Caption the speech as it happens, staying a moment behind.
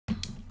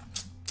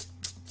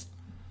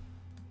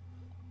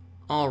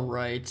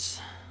Alright,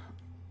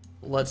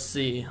 let's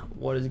see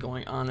what is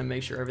going on and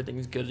make sure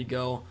everything's good to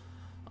go.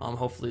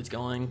 Hopefully it's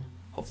going.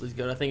 Hopefully it's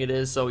good. I think it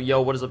is. So,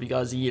 yo, what is up, you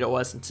guys?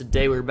 EOS, and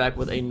today we're back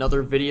with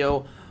another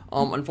video.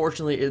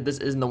 Unfortunately, this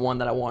isn't the one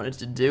that I wanted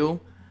to do.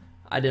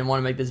 I didn't want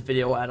to make this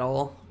video at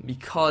all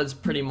because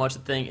pretty much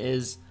the thing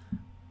is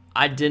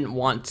I didn't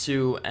want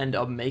to end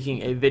up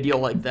making a video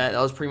like that.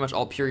 That was pretty much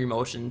all pure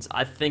emotions.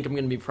 I think I'm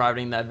going to be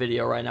privating that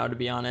video right now, to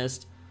be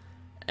honest.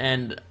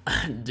 And,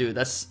 dude,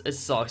 it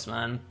sucks,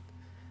 man.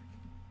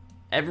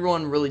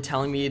 Everyone really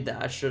telling me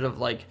that I should have,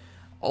 like,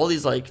 all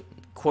these, like,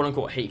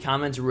 quote-unquote hate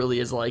comments really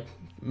is, like,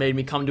 made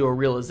me come to a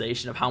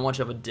realization of how much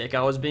of a dick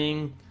I was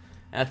being.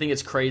 And I think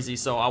it's crazy,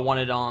 so I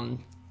wanted,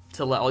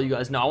 to let all you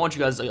guys know. I want you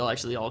guys to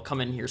actually all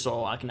come in here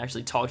so I can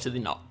actually talk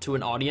to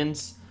an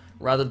audience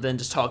rather than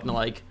just talking to,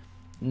 like,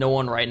 no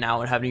one right now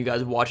and having you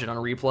guys watch it on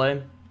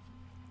replay.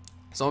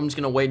 So I'm just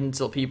going to wait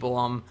until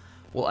people,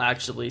 will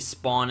actually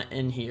spawn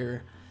in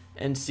here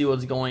and see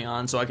what's going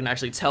on so I can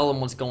actually tell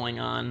them what's going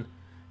on.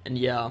 And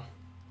yeah,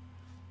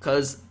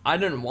 because I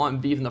didn't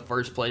want beef in the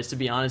first place, to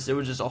be honest. It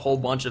was just a whole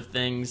bunch of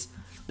things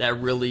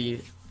that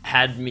really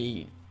had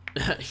me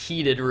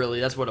heated, really.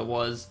 That's what it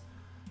was.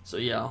 So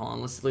yeah, hold on,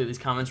 let's look at these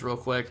comments real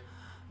quick.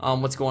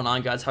 What's going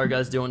on, guys? How are you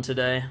guys doing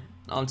today?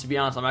 To be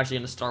honest, I'm actually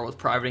going to start with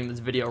privating this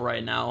video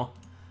right now.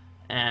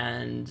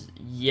 And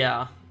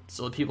yeah,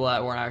 so the people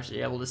that weren't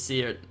actually able to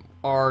see it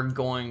are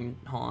going,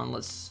 hold on,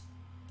 let's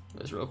do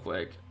this real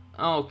quick.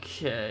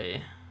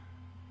 Okay,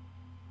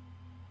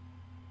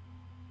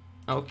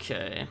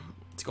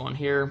 let's go in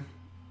here,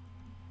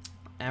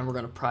 and we're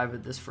gonna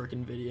private this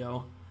freaking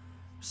video.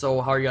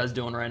 So how are you guys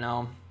doing right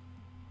now?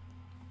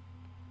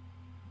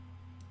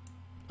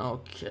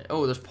 Okay,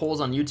 oh, there's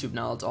polls on YouTube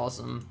now. That's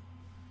awesome.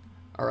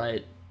 All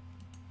right.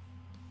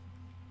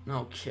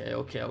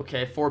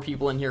 Okay, 4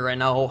 people in here right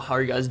now. How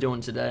are you guys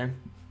doing today?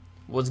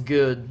 What's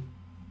good?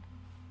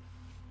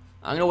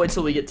 I'm gonna wait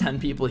till we get 10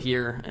 people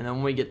here, and then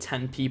when we get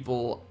 10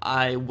 people,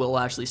 I will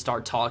actually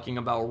start talking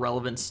about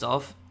relevant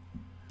stuff.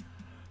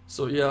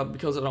 So yeah,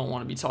 because I don't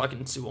want to be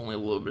talking to only a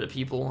little bit of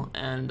people,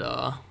 and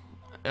yeah,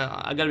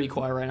 I gotta be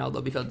quiet right now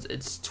though because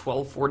it's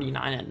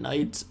 12:49 at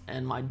night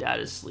and my dad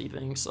is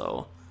sleeping,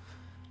 so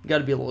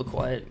gotta be a little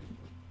quiet.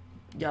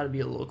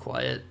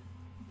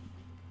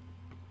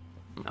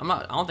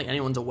 I don't think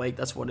anyone's awake.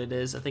 That's what it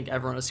is. I think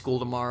everyone has school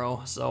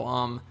tomorrow,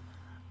 so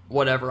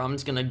whatever. I'm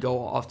just gonna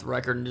go off the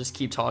record and just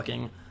keep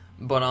talking.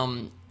 But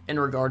in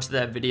regards to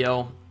that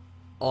video,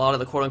 a lot of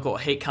the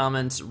quote-unquote hate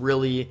comments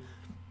really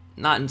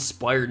not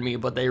inspired me,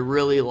 but they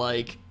really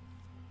like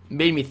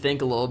made me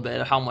think a little bit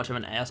of how much of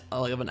an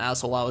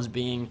asshole I was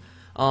being.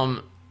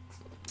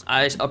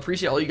 I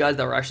appreciate all you guys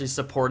that were actually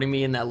supporting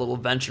me in that little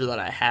venture that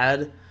I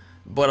had,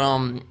 but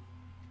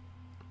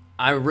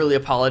I really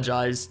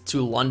apologize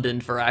to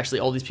London for actually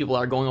all these people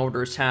that are going over to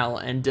his channel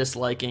and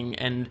disliking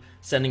and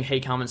sending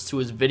hate comments to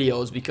his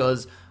videos,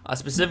 because I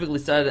specifically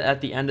said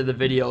at the end of the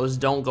videos,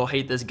 don't go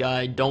hate this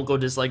guy, don't go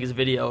dislike his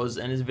videos,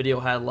 and his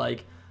video had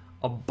like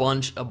a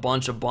bunch of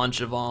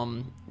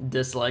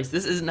dislikes.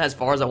 This isn't as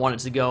far as I wanted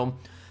to go.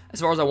 As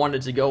far as I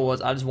wanted to go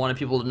was I just wanted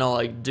people to know,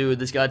 like, dude,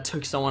 this guy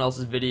took someone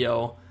else's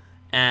video,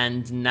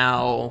 and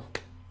now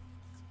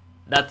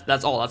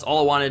that's all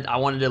I wanted. I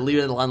wanted to leave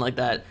it in the line like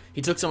that.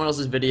 He took someone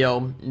else's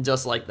video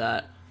just like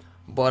that,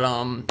 but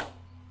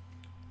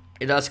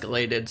it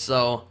escalated.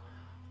 So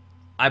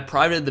I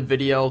privated the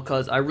video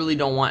because I really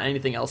don't want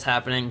anything else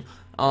happening.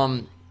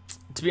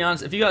 To be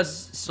honest, if you guys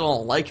still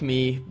don't like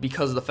me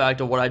because of the fact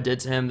of what I did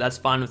to him, that's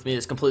fine with me.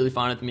 It's completely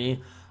fine with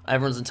me.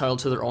 Everyone's entitled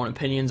to their own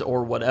opinions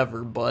or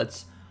whatever,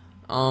 but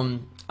I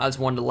just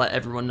wanted to let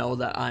everyone know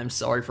that I'm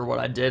sorry for what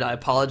I did. I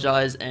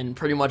apologize, and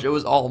pretty much it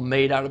was all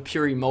made out of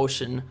pure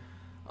emotion,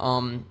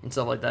 and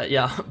stuff like that.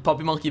 Yeah,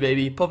 puppy monkey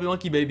baby, puppy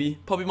monkey baby,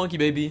 puppy monkey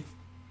baby.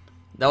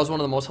 That was one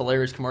of the most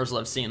hilarious commercials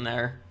I've seen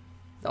there.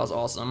 That was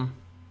awesome.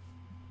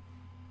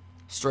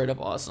 Straight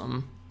up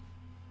awesome.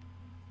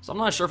 So I'm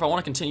not sure if I want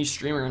to continue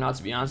streaming or not,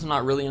 to be honest. I'm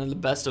not really in the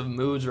best of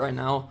moods right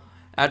now.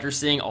 After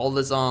seeing all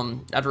this,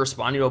 after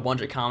responding to a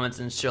bunch of comments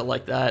and shit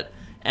like that,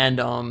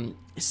 and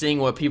seeing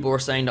what people were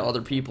saying to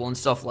other people and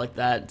stuff like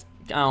that,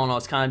 I don't know,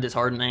 it's kind of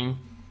disheartening.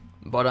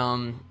 But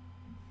I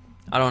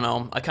don't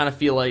know. I kind of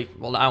feel like,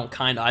 well,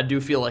 I do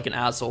feel like an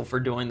asshole for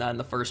doing that in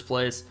the first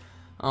place.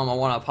 I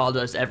want to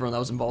apologize to everyone that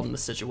was involved in the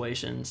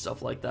situation and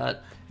stuff like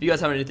that. If you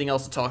guys have anything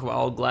else to talk about,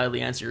 I'll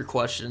gladly answer your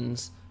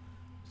questions.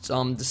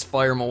 So just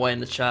fire them away in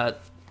the chat.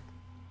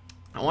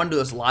 I want to do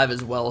this live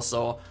as well,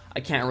 so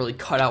I can't really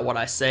cut out what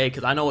I say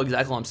because I know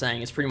exactly what I'm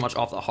saying. It's pretty much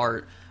off the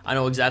heart. I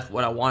know exactly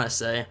what I want to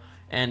say,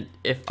 and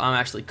if I'm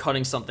actually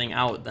cutting something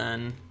out,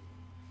 then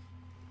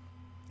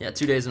yeah,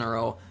 2 days in a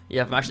row.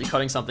 Yeah, if I'm actually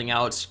cutting something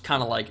out, it's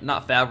kind of like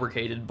not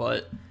fabricated,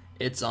 but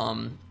it's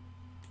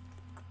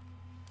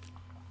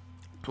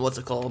what's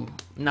it called?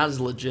 Not as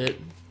legit.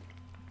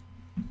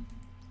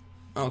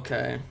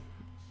 Okay.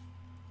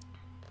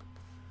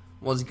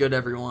 What's good,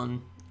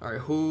 everyone? All right,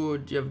 who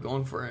do you have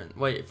going for it?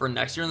 Wait, for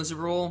next year in the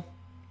Super Bowl?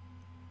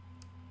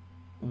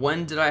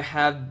 When did you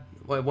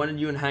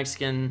and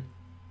Hankskin,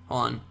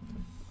 hold on.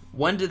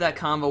 when did that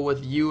convo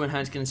with you and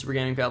Henskin Super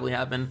Gaming Family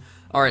happen?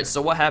 All right,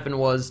 so what happened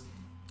was,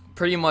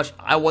 pretty much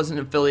I wasn't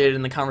affiliated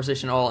in the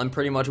conversation at all, and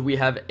pretty much we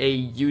have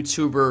a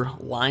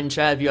YouTuber line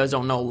chat. If you guys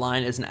don't know,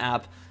 Line is an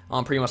app,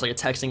 pretty much like a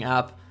texting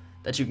app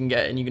that you can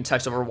get, and you can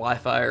text over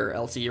Wi-Fi or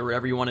LTE or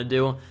whatever you want to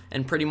do.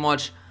 And pretty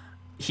much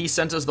he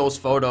sent us those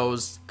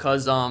photos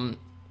because I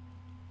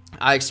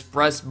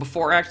expressed,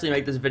 before I actually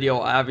make this video,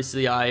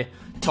 obviously I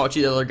talked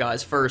to the other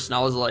guys first, and I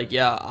was like,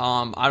 yeah,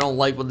 I don't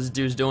like what this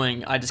dude's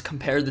doing. I just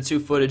compared the two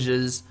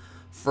footages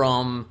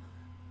from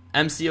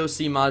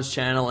MCOC Mod's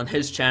channel and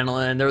his channel,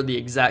 and they're the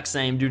exact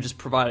same. Dude just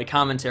provided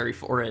commentary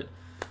for it.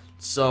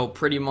 So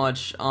pretty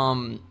much,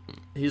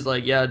 he's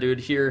like, yeah,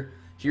 dude,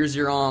 here's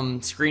your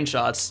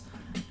screenshots,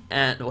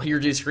 and well,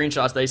 here's these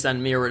screenshots they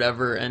sent me or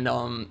whatever,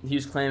 and he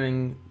was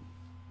claiming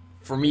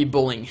for me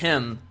bullying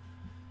him.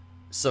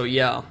 So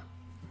yeah.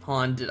 Hold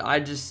on, did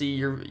I just see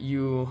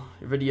your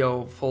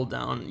video pulled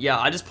down? Yeah,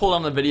 I just pulled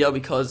down the video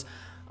because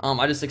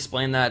I just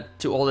explained that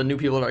to all the new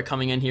people that are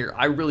coming in here.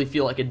 I really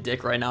feel like a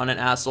dick right now and an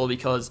asshole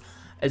because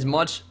as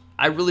much,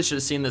 I really should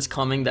have seen this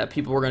coming, that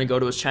people were going to go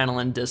to his channel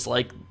and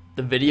dislike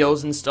the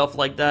videos and stuff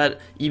like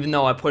that, even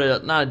though I put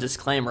it, not a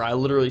disclaimer, I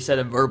literally said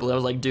it verbally. I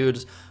was like,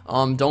 dudes,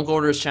 don't go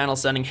to his channel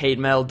sending hate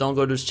mail, don't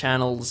go to his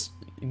channels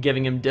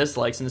giving him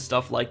dislikes and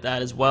stuff like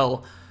that as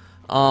well.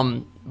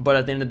 But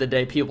at the end of the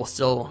day, people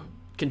still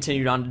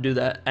continued on to do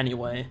that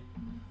anyway.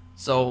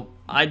 So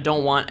I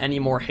don't want any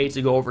more hate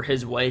to go over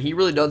his way. He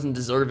really doesn't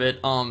deserve it.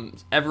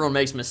 Everyone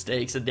makes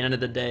mistakes at the end of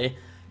the day,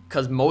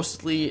 because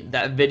mostly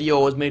that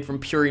video was made from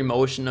pure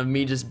emotion of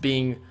me just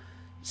being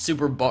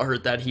super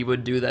butthurt that he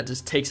would do that,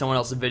 just take someone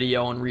else's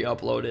video and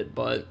re-upload it.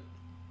 But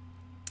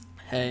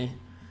hey,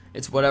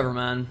 it's whatever,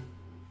 man.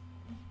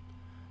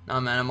 Nah,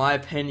 man, in my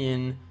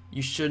opinion,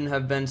 you shouldn't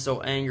have been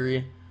so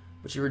angry,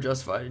 but you were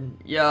justified.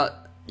 Yeah,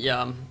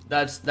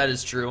 that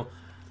is true.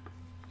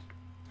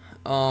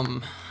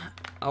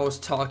 I was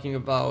talking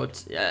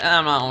about,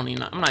 I'm not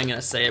even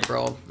gonna say it,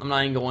 bro. I'm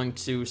not even going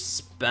to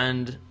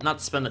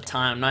not spend the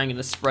time. I'm not even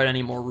gonna spread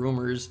any more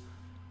rumors.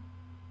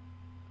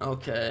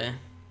 Okay.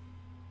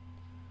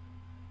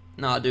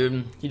 Nah,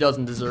 dude, he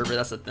doesn't deserve it.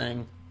 That's the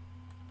thing.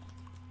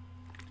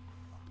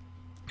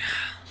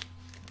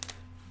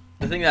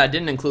 The thing that I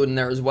didn't include in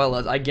there as well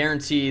is, I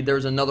guarantee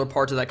there's another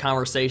part to that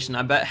conversation.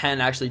 I bet Hen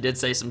actually did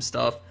say some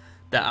stuff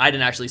that I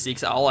didn't actually see,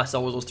 because all I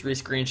saw was those 3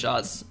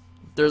 screenshots.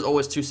 There's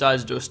always 2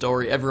 sides to a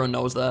story. Everyone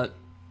knows that.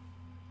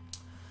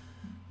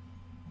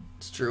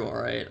 It's true,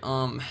 alright.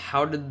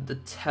 How did the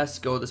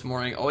test go this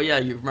morning? Oh, yeah,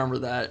 you remember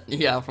that.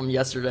 Yeah, from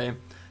yesterday.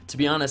 To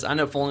be honest, I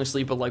ended up falling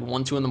asleep at like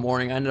 1, 2 in the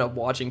morning. I ended up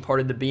watching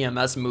part of the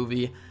BMS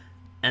movie.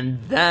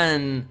 And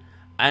then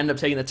I ended up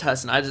taking the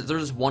test. And there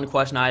was just one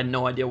question. I had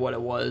no idea what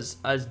it was.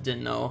 I just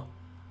didn't know.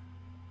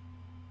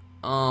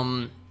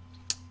 I'm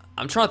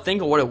trying to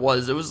think of what it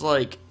was. It was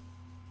like,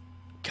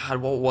 God,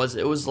 what was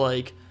it? It was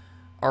like,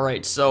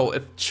 alright, so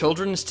if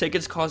children's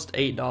tickets cost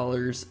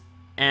 $8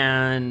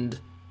 and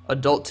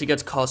adult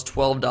tickets cost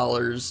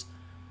 $12,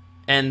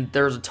 and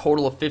there's a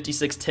total of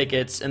 56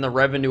 tickets and the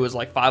revenue is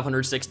like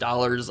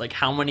 $506, like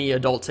how many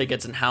adult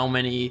tickets and how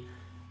many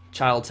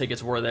child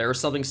tickets were there, or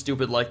something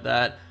stupid like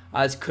that.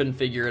 I just couldn't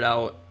figure it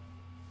out.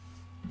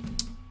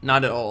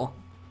 Not at all.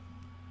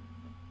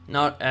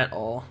 Not at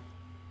all.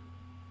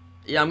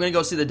 Yeah, I'm going to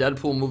go see the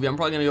Deadpool movie. I'm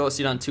probably going to go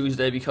see it on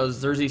Tuesday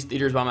because there's these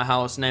theaters by my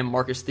house named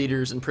Marcus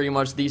Theaters, and pretty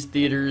much these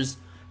theaters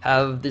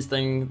have this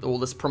thing, well,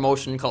 this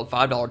promotion called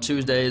 $5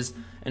 Tuesdays,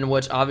 in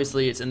which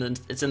obviously it's in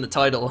the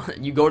title.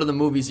 You go to the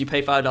movies, you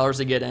pay $5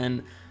 to get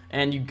in,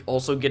 and you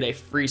also get a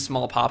free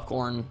small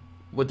popcorn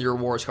with your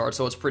rewards card,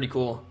 so it's pretty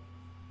cool.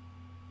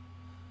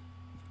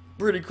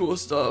 Pretty cool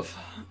stuff.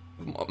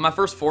 My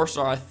first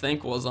 4-star, I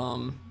think, was,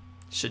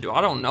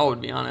 I don't know, to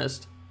be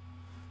honest.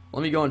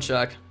 Let me go and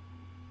check.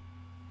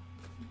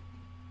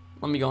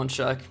 Let me go and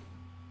check.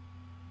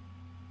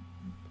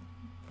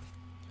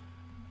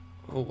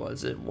 Who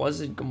was it?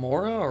 Was it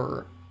Gamora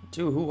or...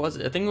 Dude, who was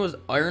it? I think it was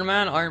Iron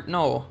Man?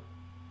 No.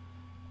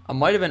 It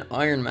might have been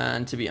Iron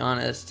Man, to be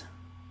honest.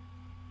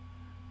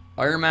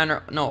 Iron Man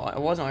or... No, it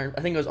wasn't Iron...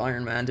 I think it was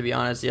Iron Man, to be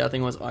honest. Yeah, I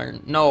think it was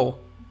Iron... No.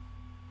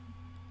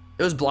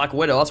 It was Black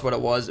Widow. That's what it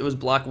was. It was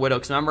Black Widow.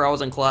 Because remember, I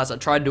was in class. I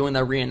tried doing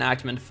that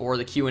reenactment for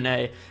the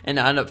Q&A, and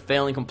I ended up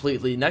failing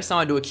completely. Next time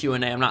I do a Q&A,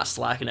 I'm not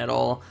slacking at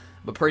all.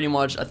 But pretty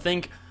much, I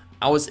think...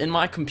 I was in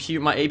my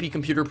AP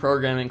computer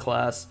programming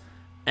class,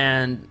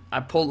 and I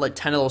pulled like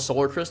 10 of those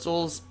solar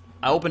crystals.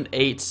 I opened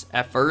 8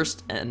 at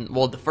first, and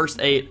well, the first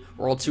 8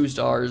 were all 2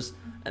 stars,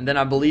 and then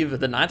I believe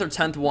the 9th or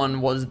 10th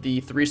one was the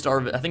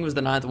 3-star. I think it was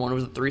the 9th one. It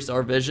was the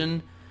 3-star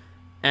Vision,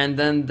 and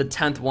then the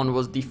 10th one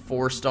was the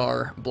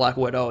 4-star Black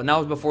Widow, and that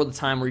was before the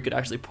time where you could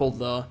actually pull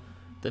the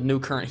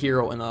new current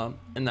hero in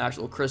the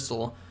actual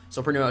crystal.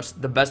 So pretty much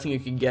the best thing you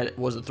could get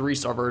was the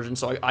 3-star version.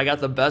 So I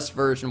got the best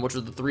version, which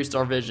was the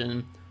 3-star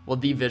Vision. Well,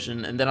 the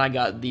Vision, and then I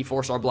got the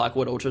 4-star Black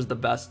Widow, which was the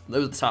best. That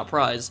was the top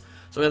prize.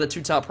 So we had the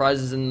 2 top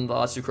prizes in the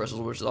last 2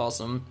 crystals, which is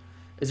awesome.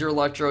 Is your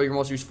Electro your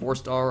most used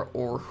 4-star,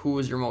 or who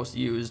is your most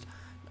used?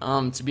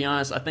 To be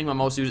honest, I think my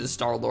most used is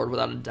Star-Lord,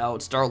 without a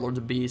doubt. Star-Lord's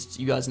a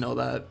beast. You guys know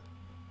that.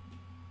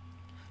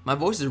 My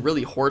voice is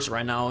really hoarse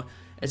right now.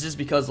 It's just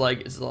because,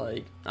 like, it's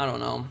like, I don't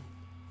know.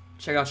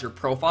 Check out your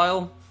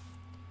profile.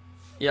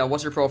 Yeah,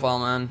 what's your profile,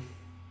 man?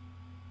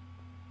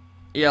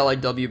 Yeah,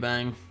 like W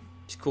Bang.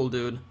 He's a cool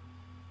dude.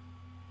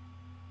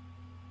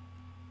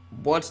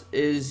 What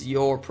is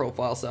your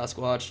profile,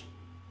 Sasquatch?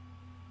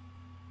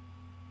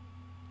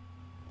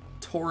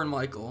 Torin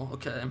Michael,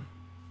 okay.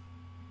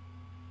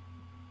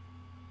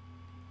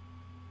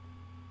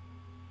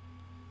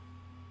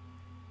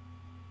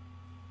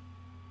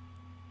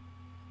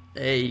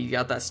 Hey, you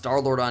got that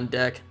Star-Lord on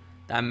deck.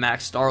 That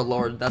Max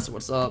Star-Lord, that's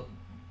what's up.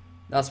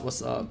 That's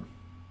what's up.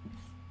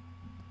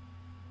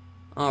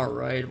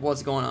 Alright,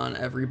 what's going on,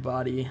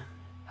 everybody?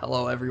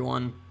 Hello,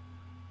 everyone.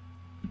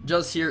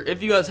 Just here,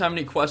 if you guys have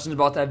any questions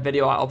about that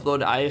video I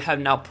uploaded, I have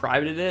now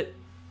privated it.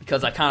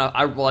 Because I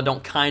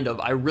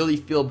really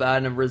feel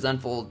bad and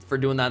resentful for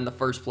doing that in the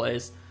first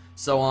place.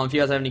 So if you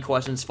guys have any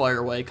questions, fire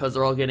away, because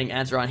they're all getting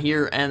answered on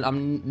here, and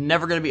I'm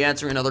never going to be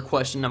answering another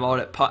question about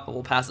it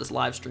past this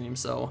live stream,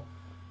 so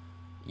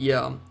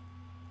yeah.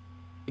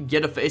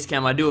 Get a face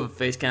cam. I do have a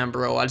face cam,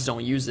 bro. I just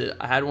don't use it.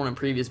 I had one in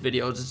previous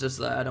videos. It's just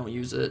that I don't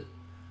use it.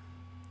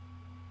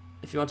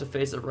 If you want to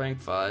face a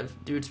rank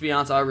 5, dude, to be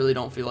honest, I really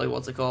don't feel like,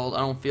 what's it called? I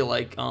don't feel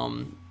like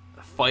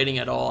fighting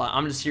at all.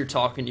 I'm just here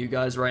talking to you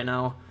guys right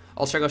now.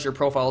 I'll check out your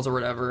profiles or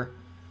whatever.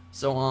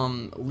 So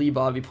Lee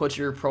Bobby, put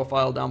your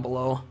profile down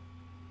below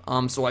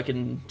so I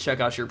can check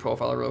out your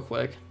profile real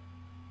quick.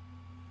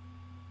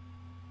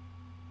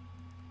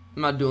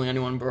 I'm not dueling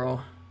anyone,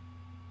 bro.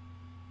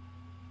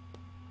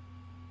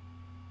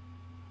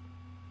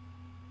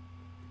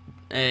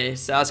 Hey,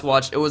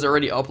 Sasquatch, it was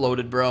already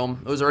uploaded, bro.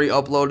 It was already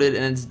uploaded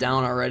and it's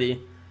down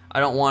already. I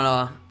don't want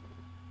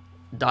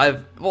to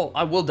dive... Well,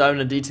 I will dive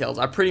into details.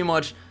 I pretty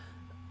much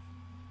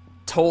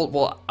told...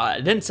 Well, I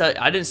didn't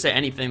say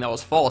anything that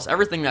was false.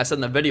 Everything that I said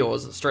in the video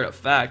was a straight up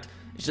fact.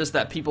 It's just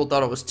that people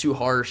thought it was too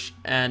harsh.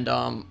 And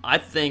I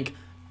think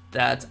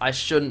that I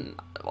shouldn't...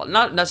 Well,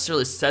 not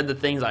necessarily said the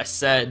things I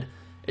said.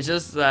 It's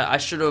just that I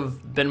should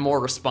have been more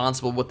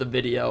responsible with the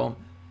video.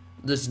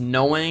 Just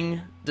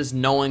knowing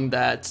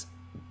that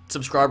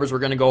subscribers were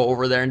going to go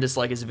over there and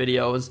dislike his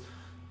videos.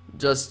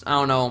 Just, I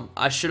don't know,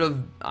 I should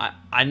have,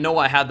 I know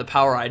I had the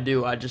power I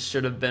do, I just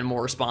should have been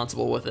more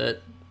responsible with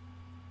it.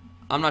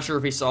 I'm not sure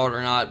if he saw it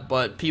or not,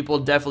 but people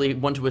definitely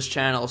went to his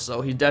channel,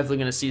 so he's definitely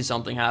going to see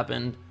something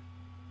happen.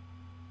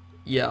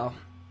 Yeah.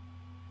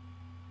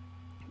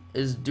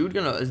 Is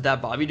that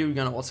Bobby dude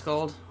gonna, what's it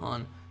called?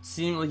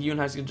 Seemed like you and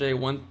High School J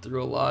went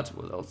through a lot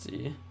with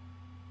LT.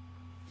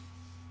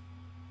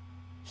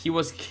 He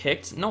was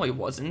kicked? No, he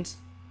wasn't.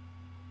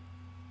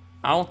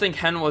 I don't think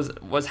Hen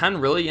was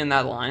Hen really in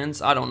that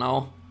Lions? I don't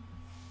know.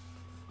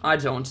 I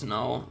don't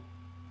know.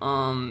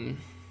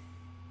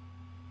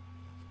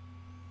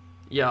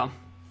 Yeah.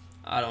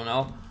 I don't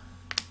know.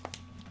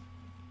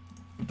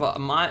 But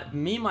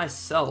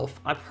myself,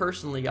 I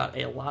personally got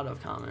a lot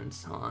of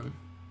comments on.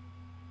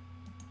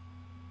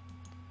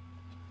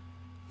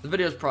 The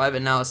video is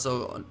private now,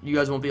 so you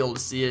guys won't be able to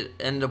see it.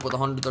 Ended up with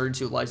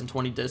 132 likes and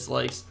 20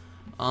 dislikes.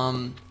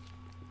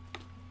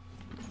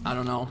 I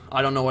don't know.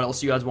 I don't know what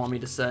else you guys want me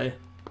to say.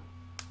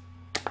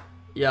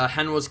 Yeah,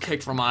 Hen was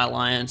kicked from my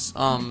alliance.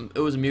 It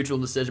was a mutual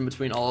decision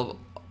between all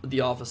of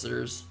the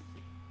officers.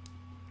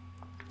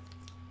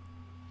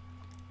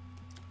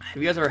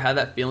 Have you guys ever had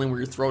that feeling where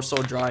your throat's so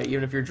dry,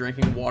 even if you're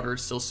drinking water,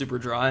 it's still super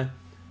dry?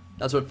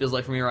 That's what it feels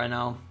like for me right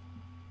now.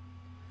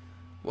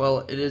 Well,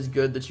 it is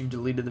good that you've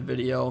deleted the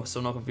video,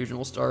 so no confusion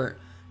will start.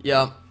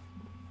 Yeah.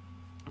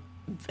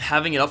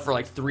 Having it up for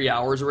like 3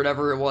 hours or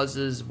whatever it was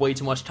is way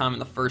too much time in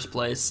the first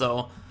place,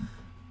 so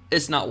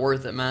it's not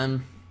worth it,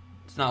 man.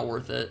 It's not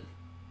worth it.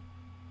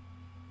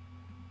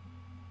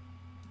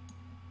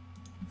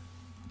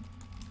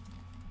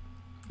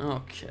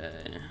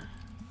 Okay.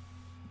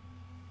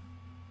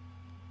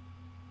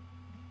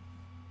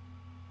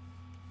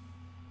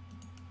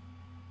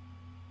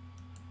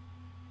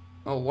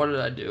 Oh, what did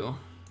I do?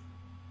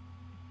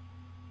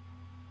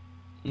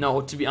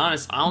 No, to be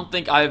honest, I don't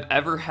think I've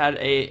ever had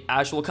a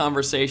actual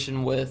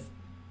conversation with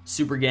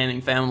Super Gaming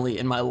Family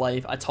in my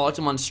life. I talked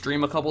to him on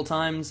stream a couple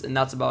times, and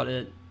that's about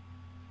it.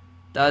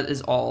 That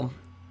is all.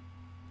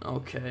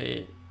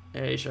 Okay.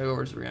 Hey, should I go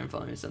over to Super Gaming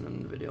Family and send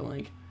him the video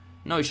link?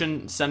 No, you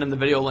shouldn't send him the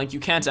video link. You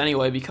can't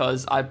anyway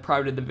because I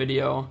privated the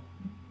video.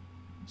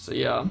 So,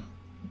 yeah.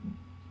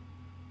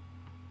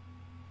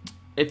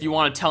 If you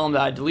want to tell him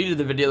that I deleted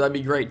the video, that'd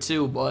be great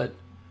too, but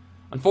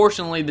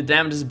unfortunately the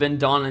damage has been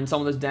done and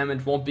some of this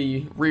damage won't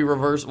be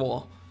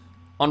unreversible,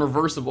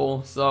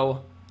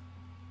 so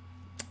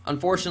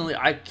unfortunately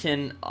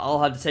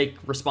I'll have to take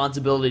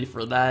responsibility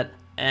for that,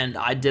 and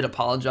I did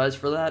apologize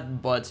for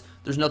that, but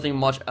there's nothing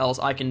much else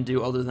I can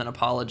do other than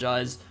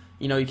apologize.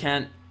 You know, you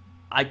can't,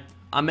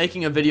 I'm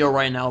making a video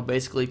right now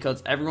basically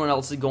because everyone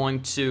else is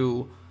going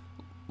to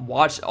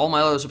watch, all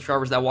my other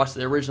subscribers that watched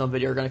the original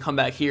video are going to come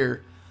back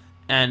here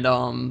and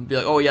be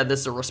like, oh yeah,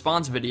 this is a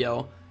response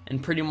video,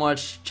 and pretty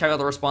much check out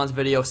the response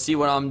video, see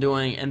what I'm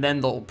doing, and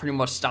then they'll pretty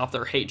much stop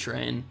their hate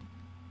train.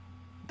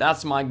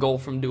 That's my goal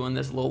from doing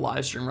this little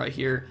live stream right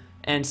here,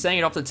 And saying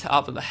it off the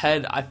top of the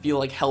head, I feel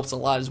like helps a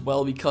lot as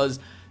well, because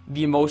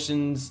the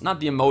emotions, not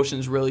the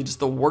emotions really, just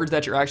the words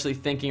that you're actually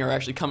thinking are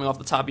actually coming off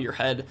the top of your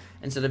head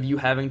instead of you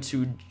having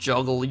to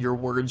juggle your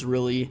words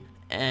really.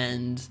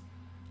 And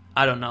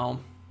I don't know.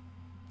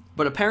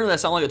 But apparently I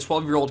sound like a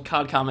 12-year-old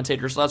COD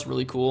commentator, so that's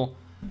really cool.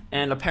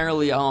 And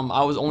apparently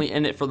I was only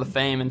in it for the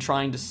fame and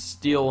trying to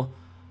steal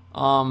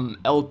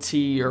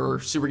LT or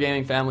Super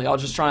Gaming Family. I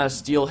was just trying to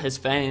steal his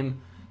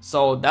fame.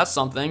 So that's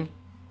something.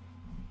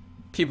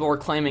 People are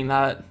claiming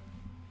that.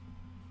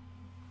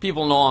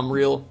 People know I'm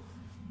real.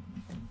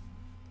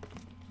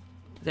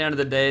 At the end of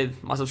the day,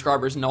 my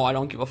subscribers know I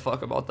don't give a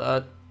fuck about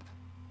that.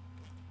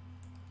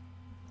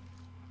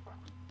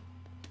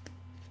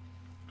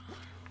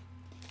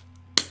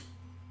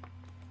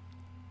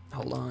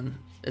 Hold on.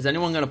 Is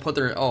anyone gonna put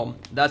their... Oh,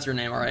 that's your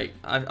name. Alright.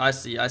 I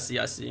see.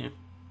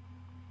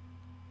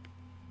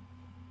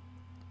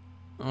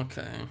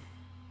 Okay.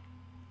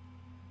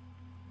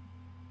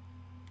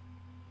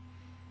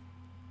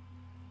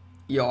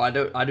 Yo, I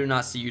do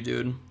not see you,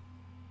 dude.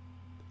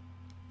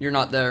 You're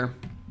not there.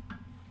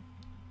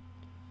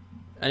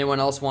 Anyone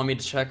else want me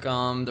to check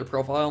their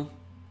profile?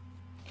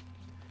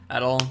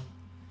 At all?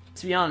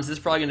 To be honest, this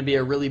is probably going to be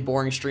a really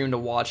boring stream to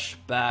watch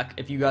back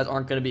if you guys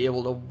aren't going to be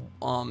able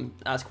to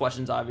ask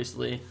questions,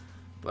 obviously.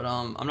 But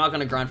I'm not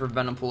going to grind for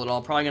Venom Pool at all.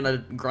 I'm probably going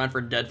to grind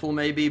for Deadpool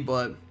maybe,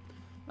 but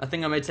I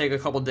think I may take a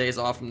couple days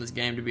off from this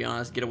game, to be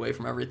honest. Get away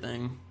from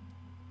everything.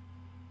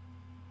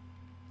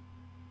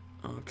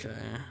 Okay.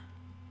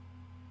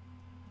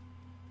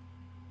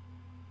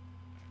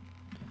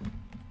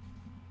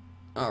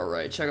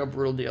 Alright, check out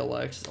Brutal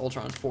DLX.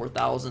 Ultron's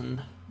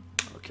 4,000.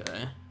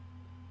 Okay.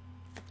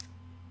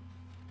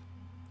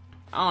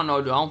 I don't know,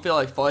 dude. I don't feel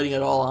like fighting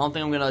at all. I don't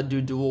think I'm gonna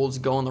do duels,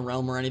 go in the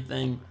realm or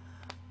anything.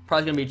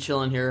 Probably gonna be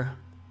chilling here,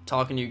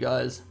 talking to you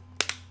guys.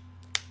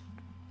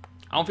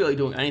 I don't feel like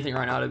doing anything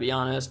right now, to be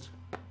honest.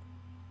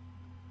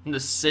 I'm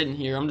just sitting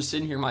here. I'm just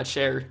sitting here in my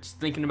chair, just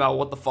thinking about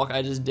what the fuck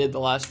I just did the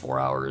last 4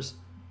 hours.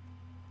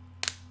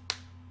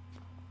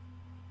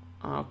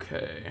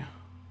 Okay.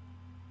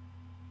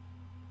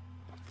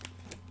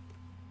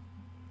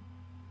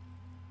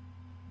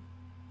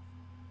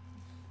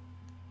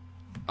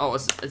 Oh,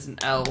 it's an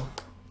L.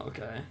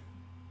 Okay.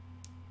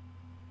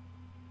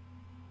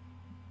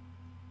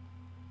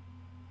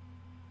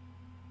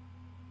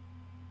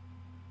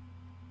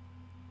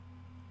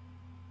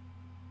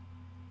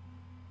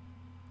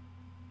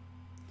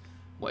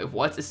 Wait,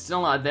 what? It's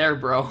still not there,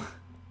 bro.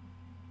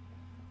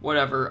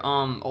 Whatever.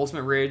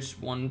 Ultimate Rage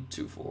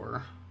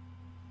 124.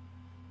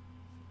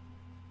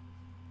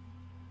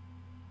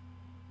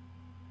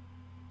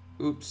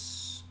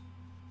 Oops.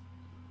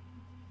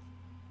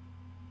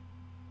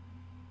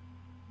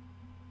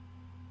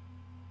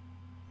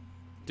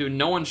 Dude,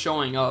 no one's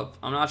showing up.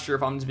 I'm not sure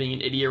if I'm just being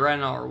an idiot right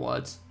now or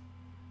what.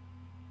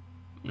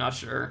 I'm not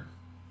sure.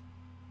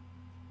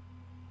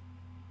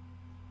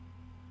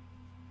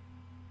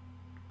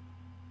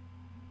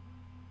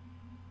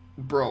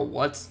 Bro,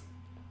 what?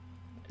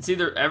 It's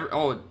either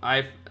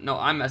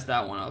I messed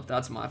that one up.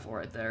 That's my fault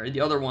right there.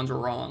 The other ones were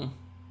wrong.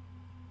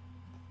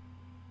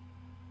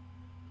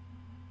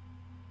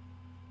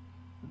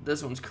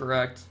 This one's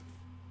correct.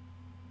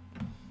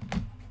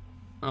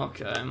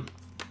 Okay.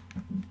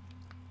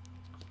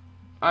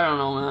 I don't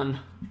know, man.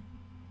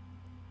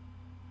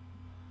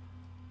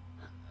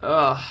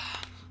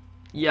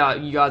 Yeah,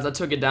 you guys, I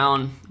took it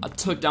down. I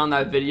took down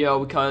that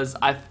video because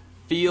I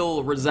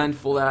feel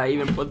resentful that I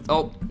even put...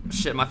 Oh,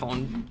 shit, my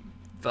phone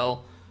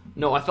fell.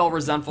 No, I felt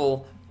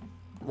resentful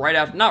right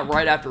after... Not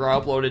right after I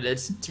uploaded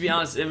it. To be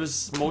honest, it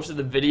was... Most of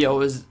the video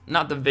is...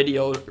 Not the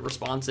video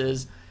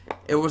responses.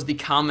 It was the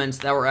comments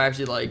that were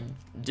actually like,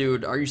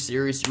 dude, are you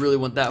serious? You really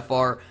went that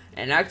far?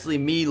 And actually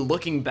me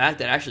looking back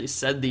that actually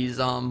said these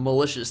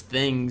malicious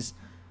things.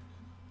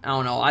 I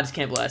don't know. I just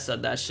can't believe I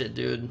said that shit,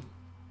 dude.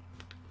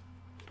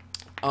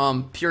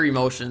 Pure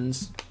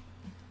emotions.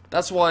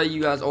 That's why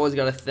you guys always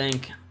gotta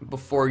think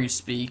before you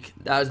speak.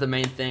 That is the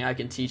main thing I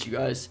can teach you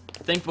guys.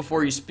 Think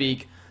before you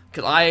speak.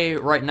 Because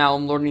right now,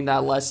 I'm learning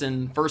that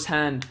lesson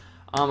firsthand.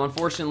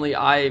 Unfortunately,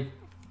 I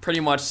pretty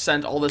much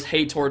sent all this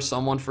hate towards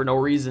someone for no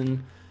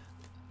reason.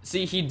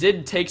 See, he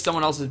did take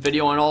someone else's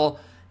video and all.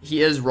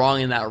 He is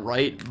wrong in that,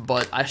 right?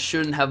 But I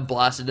shouldn't have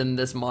blasted him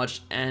this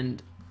much,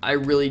 and I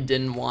really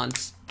didn't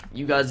want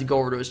you guys to go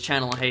over to his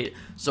channel and hate.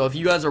 So if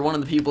you guys are one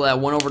of the people that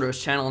went over to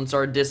his channel and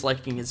started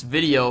disliking his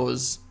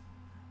videos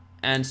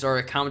and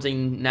started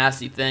commenting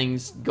nasty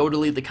things, go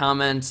delete the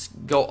comments,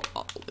 go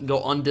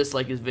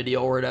undislike his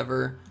video or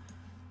whatever.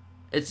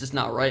 It's just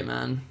not right,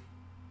 man.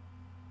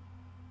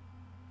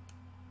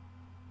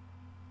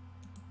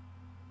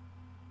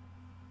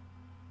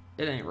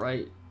 It ain't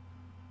right.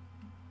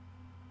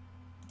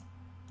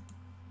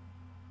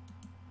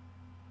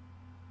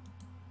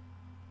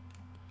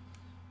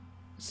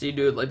 See,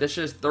 dude, like, that's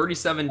just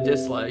 37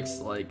 dislikes.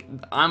 Like,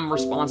 I'm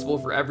responsible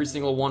for every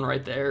single one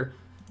right there.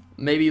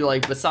 Maybe,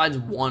 like, besides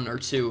one or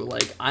two,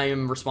 like, I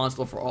am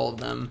responsible for all of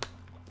them.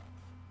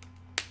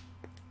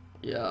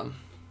 Yeah.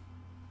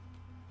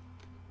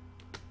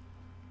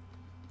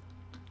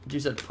 You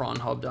said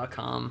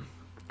prawnhub.com.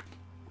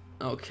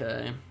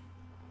 Okay.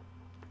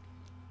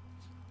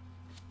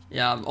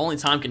 Yeah, only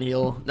time can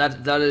heal.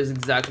 That is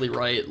exactly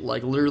right.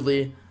 Like,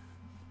 literally,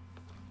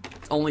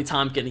 only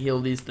time can heal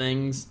these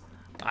things.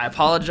 I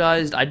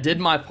apologized. I did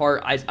my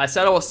part. I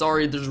said I was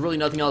sorry. There's really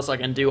nothing else I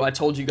can do. I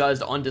told you guys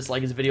to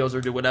undislike his videos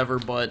or do whatever,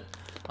 but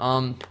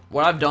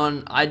what I've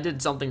done, I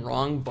did something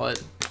wrong,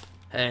 but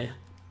hey,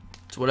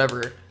 it's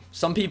whatever.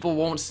 Some people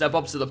won't step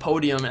up to the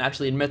podium and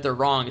actually admit they're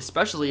wrong,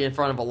 especially in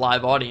front of a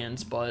live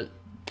audience, but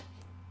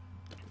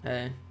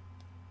hey.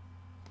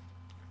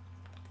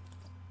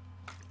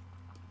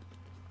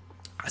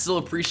 I still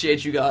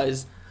appreciate you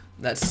guys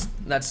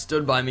that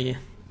stood by me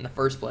in the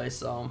first place,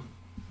 so.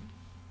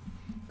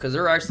 Because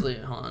they're actually,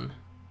 hold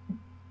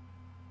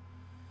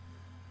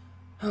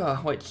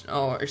on. Wait,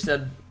 oh, it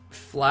said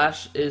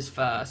Flash is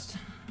fast.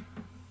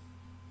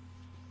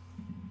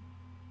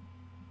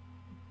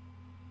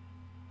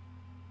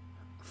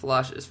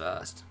 Flash is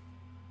fast.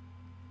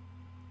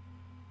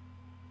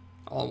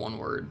 All one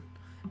word.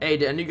 Hey,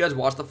 did any of you guys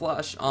watch The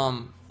Flash?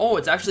 Oh,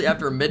 it's actually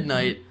after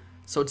midnight,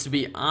 so to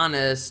be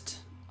honest,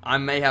 I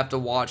may have to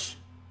watch.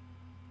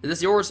 Is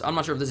this yours? I'm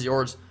not sure if this is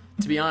yours.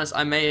 To be honest,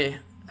 I may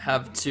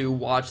have to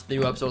watch the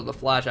new episode of The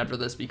Flash after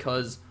this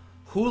because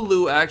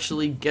Hulu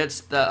actually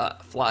gets the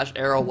Flash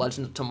Arrow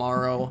Legends of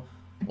Tomorrow.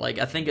 Like,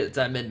 I think it's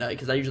at midnight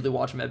because I usually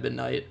watch them at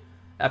midnight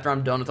after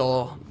I'm done with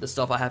all the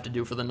stuff I have to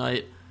do for the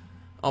night.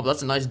 Oh, but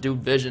that's a nice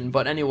dude vision.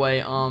 But anyway,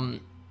 yeah,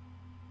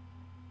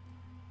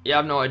 I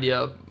have no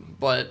idea.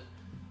 But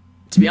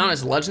to be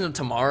honest, Legend of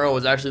Tomorrow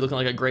is actually looking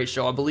like a great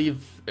show. I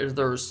believe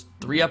there's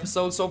 3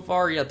 episodes so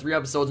far. Yeah, 3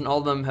 episodes, and all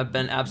of them have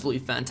been absolutely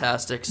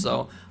fantastic.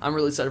 So I'm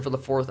really excited for the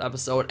 4th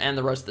episode and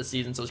the rest of the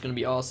season, so it's going to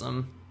be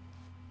awesome.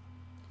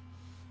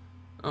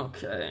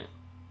 Okay.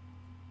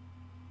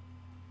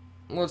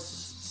 Let's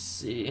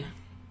see.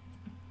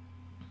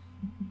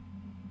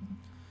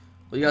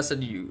 Well, you guys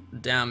said you...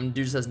 Damn,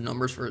 dude just has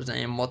numbers for his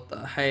name. What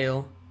the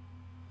hell?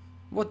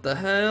 What the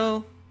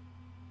hell?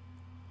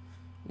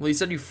 Well, you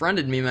said you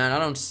friended me, man. I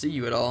don't see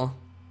you at all.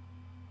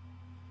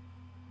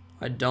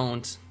 I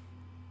don't.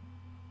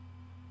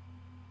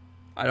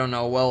 I don't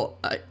know. Well,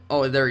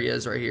 oh, there he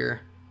is right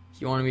here.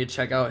 He wanted me to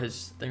check out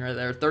his thing right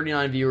there.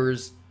 39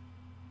 viewers.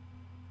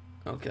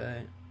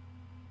 Okay.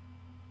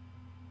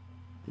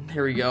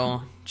 Here we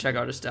go. Check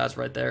out his stats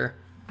right there.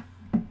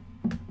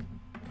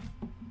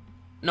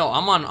 No,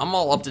 I'm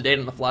all up to date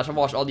on The Flash. I've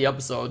watched all the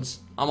episodes.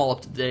 I'm all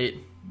up to date.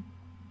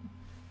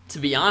 To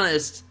be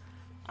honest,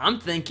 I'm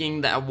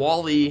thinking that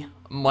Wally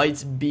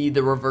might be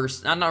the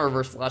reverse, not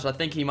reverse Flash. I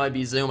think he might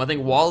be Zoom. I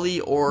think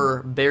Wally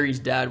or Barry's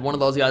dad, one of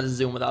those guys is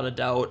Zoom without a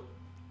doubt.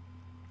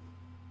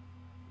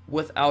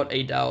 Without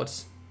a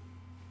doubt.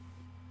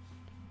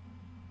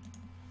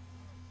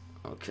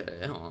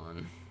 Okay, hold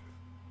on.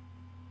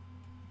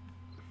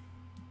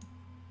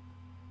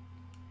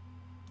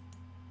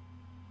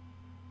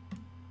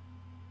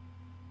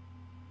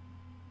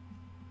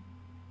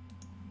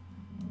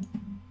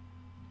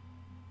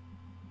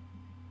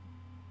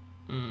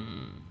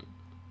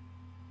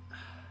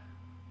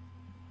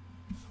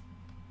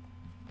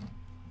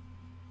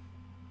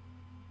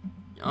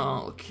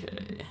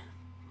 Okay.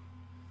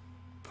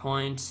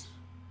 Point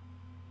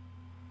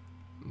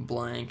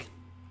blank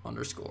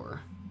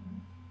underscore.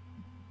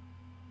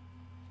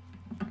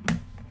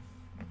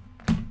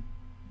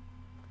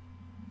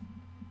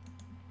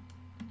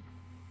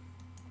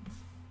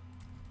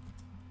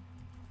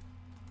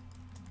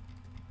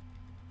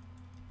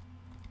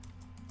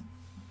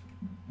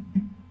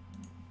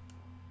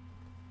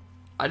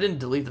 I didn't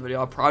delete the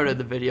video. I privated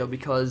the video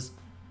because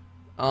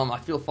I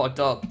feel fucked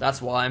up.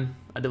 That's why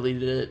I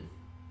deleted it.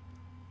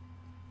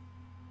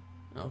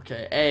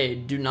 Okay. Hey,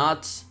 do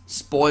not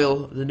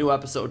spoil the new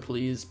episode,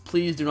 please.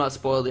 Please do not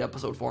spoil the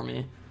episode for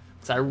me.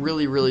 Because I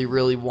really, really,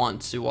 really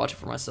want to watch it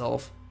for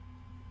myself.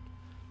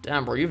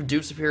 Damn, bro. You have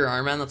Dude Superior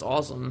Iron Man? That's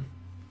awesome.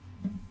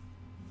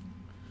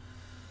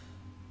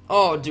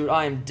 Oh, dude.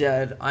 I am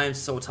dead. I am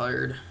so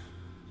tired.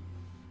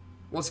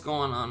 What's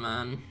going on,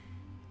 man?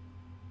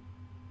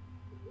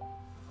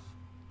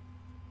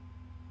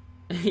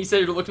 He said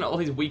you're looking at all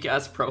these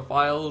weak-ass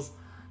profiles.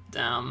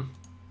 Damn.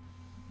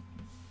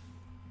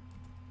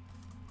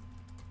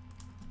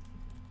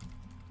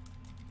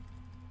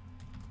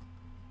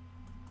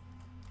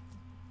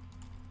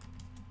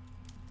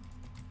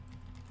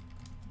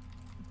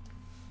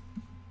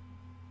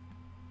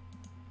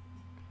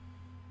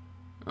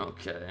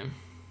 Okay.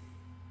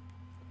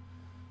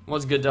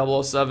 What's good,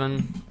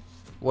 007?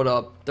 What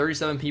up?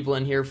 37 people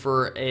in here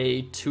for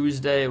a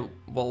Tuesday,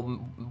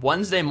 well,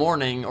 Wednesday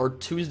morning or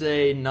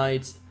Tuesday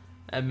night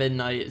at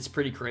midnight. It's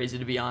pretty crazy,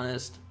 to be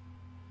honest.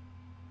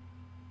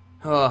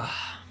 I'm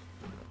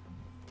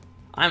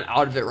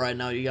out of it right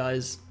now, you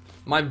guys.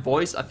 My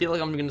voice, I feel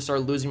like I'm going to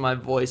start losing my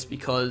voice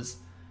because,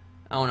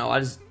 I don't know, I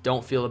just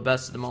don't feel the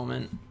best at the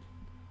moment.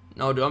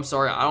 No, dude, I'm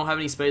sorry. I don't have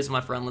any space on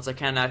my friend list. I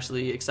can't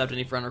actually accept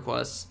any friend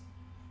requests.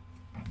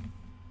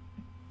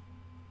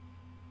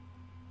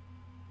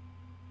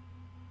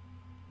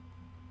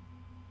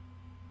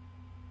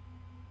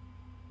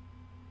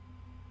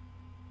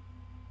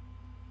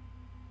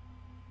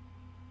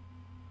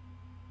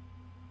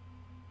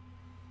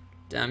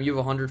 Damn, you have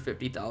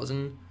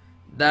 150,000.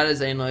 That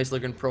is a nice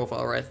looking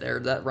profile right there.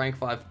 That rank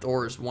 5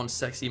 Thor is one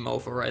sexy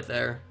mofo right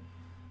there.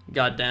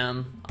 God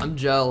damn. I'm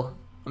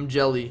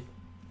jelly.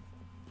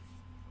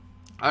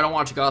 I don't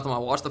watch Gotham. I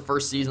watched the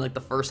first season, like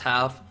the first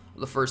half of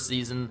the first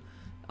season.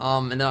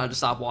 And then I just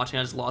stopped watching.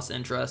 I just lost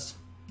interest.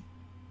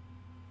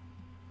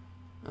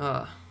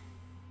 I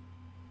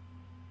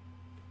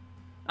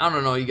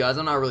don't know, you guys.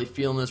 I'm not really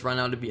feeling this right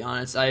now, to be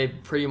honest. I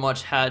pretty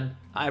much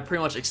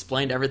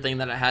explained everything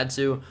that I had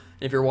to.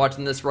 If you're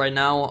watching this right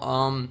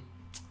now,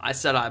 I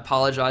said I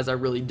apologize. I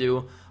really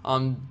do.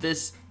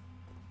 This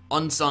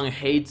unsung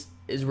hate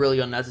is really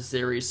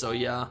unnecessary. So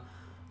yeah.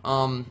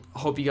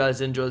 Hope you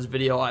guys enjoy this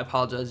video. I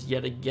apologize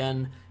yet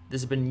again.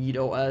 This has been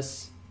Yito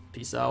S.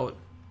 Peace out.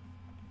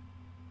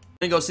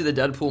 I'm gonna go see the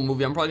Deadpool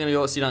movie. I'm probably gonna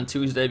go see it on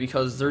Tuesday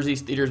because there's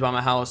these theaters by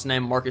my house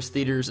named Marcus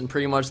Theaters, and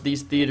pretty much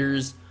these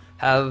theaters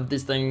have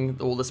this thing,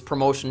 well, this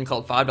promotion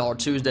called $5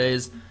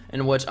 Tuesdays,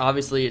 in which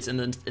obviously it's in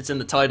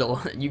the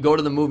title. You go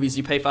to the movies,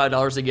 you pay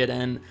 $5 to get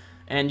in,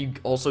 and you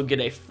also get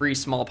a free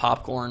small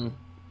popcorn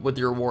with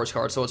your rewards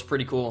card. So it's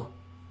pretty cool.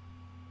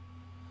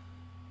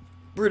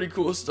 Pretty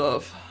cool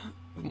stuff.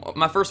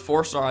 My first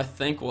 4-star, I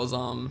think, was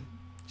I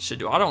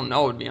don't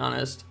know, to be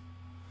honest.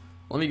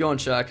 Let me go and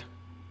check.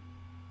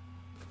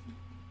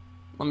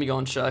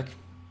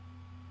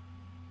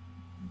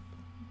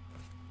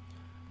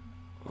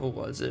 Who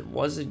was it?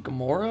 Was it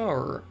Gamora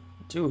or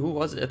dude? Who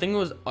was it? I think it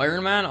was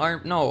Iron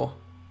Man. No,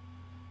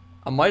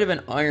 I might have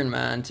been Iron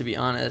Man, to be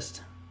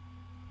honest.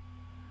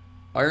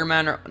 Iron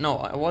Man or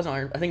no? It wasn't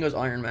Iron. I think it was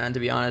Iron Man, to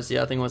be honest.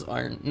 Yeah, I think it was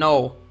Iron.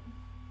 No,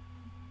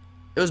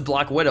 it was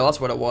Black Widow. That's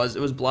what it was.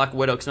 It was Black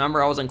Widow. Because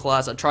remember, I was in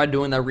class. I tried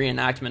doing that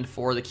reenactment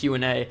for the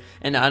Q&A,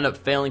 and I ended up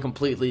failing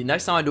completely.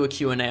 Next time I do a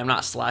Q&A, I'm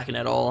not slacking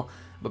at all.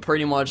 But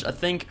pretty much, I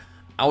think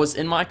I was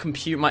in my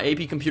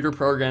AP computer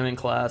programming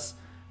class,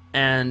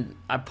 and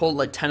I pulled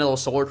like 10 of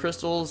those solar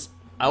crystals.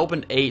 I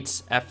opened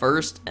 8 at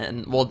first,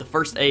 and well, the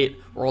first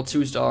 8 were all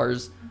 2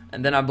 stars,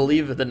 and then I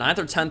believe the 9th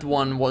or 10th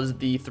one was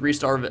the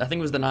 3-star. I think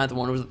it was the 9th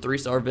one. It was the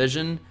 3-star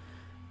Vision,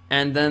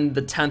 and then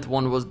the 10th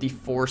one was the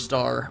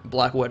 4-star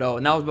Black Widow,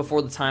 and that was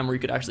before the time where you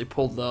could actually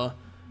pull the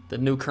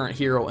new current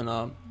hero in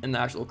the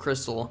actual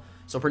crystal.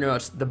 So pretty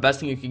much the best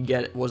thing you could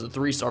get was the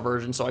 3-star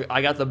version. So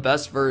I got the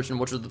best version,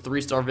 which was the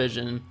 3-star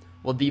Vision.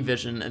 Well, the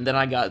Vision, and then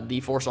I got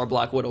the 4-star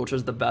Black Widow, which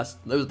was the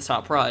best. That was the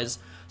top prize.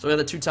 So we got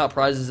the 2 top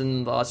prizes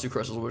in the last 2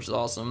 crystals, which is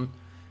awesome.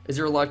 Is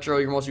your Electro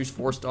your most used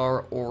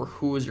 4-star, or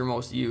who is your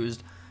most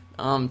used?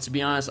 To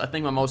be honest, I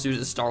think my most used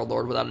is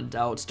Star-Lord, without a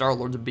doubt.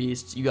 Star-Lord's a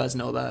beast. You guys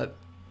know that.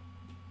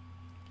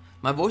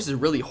 My voice is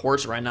really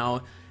hoarse right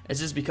now. It's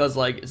just because,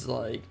 it's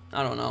like,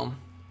 I don't know.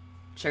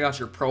 Check out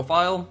your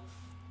profile.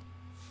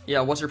 Yeah,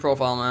 what's your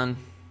profile, man?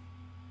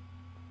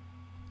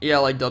 Yeah,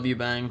 I like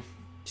W-Bang.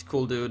 He's a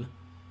cool dude.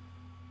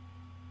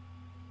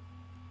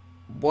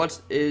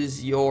 What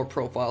is your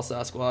profile,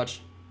 Sasquatch?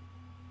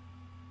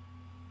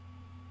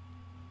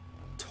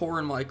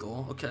 Torin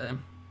Michael, okay.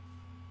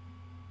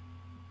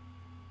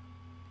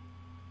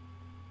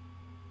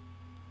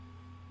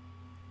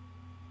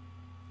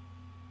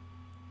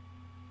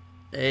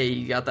 Hey,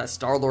 you got that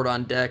Star-Lord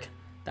on deck.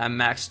 That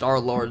Max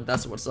Star-Lord,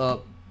 that's what's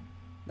up.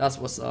 That's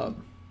what's up.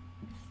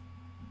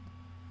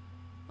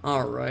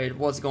 Alright,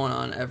 what's going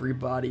on,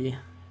 everybody?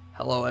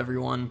 Hello,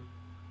 everyone.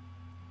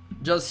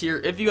 Just here,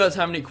 if you guys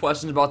have any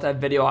questions about that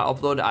video I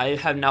uploaded, I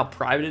have now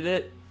privated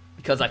it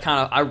because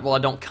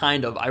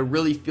I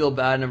really feel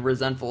bad and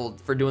resentful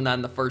for doing that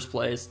in the first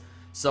place.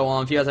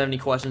 So if you guys have any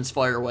questions,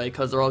 fire away,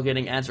 because they're all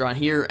getting answered on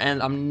here,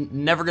 and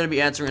I'm never going to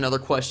be answering another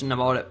question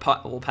about it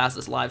past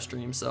this live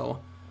stream. So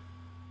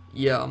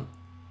yeah,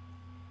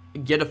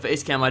 get a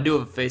face cam. I do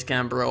have a face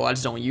cam, bro. I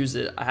just don't use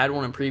it. I had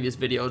one in previous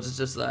videos. It's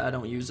just that I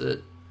don't use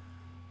it.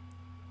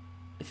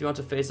 If you want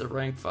to face a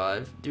rank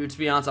 5, dude, to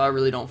be honest, I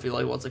really don't feel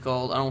like,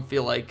 I don't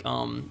feel like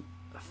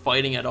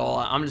fighting at all.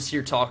 I'm just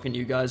here talking to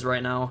you guys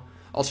right now.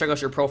 I'll check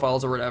out your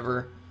profiles or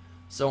whatever.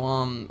 So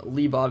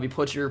Lee Bobby,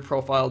 put your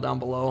profile down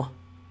below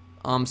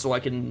so I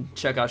can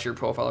check out your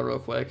profile real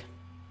quick.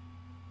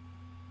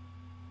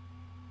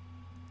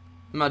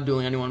 I'm not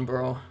dueling anyone,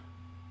 bro.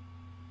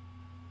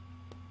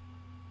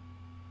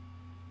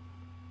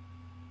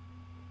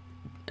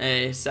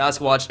 Hey,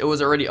 Sasquatch, it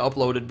was already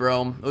uploaded,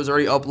 bro. It was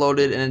already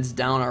uploaded, and it's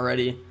down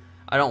already.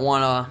 I don't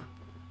want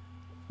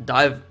to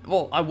dive...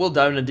 Well, I will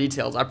dive into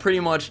details. I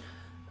pretty much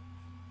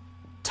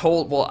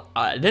told... Well,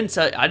 I didn't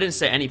say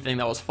anything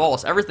that was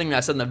false. Everything that I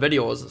said in the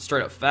video was a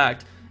straight-up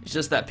fact. It's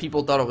just that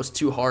people thought it was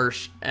too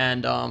harsh,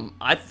 and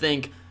I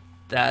think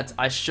that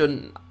I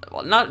shouldn't...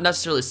 Well, not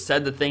necessarily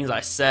said the things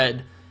I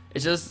said.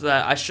 It's just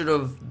that I should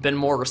have been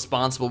more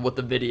responsible with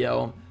the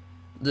video.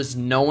 Just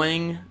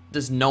knowing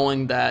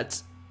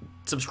that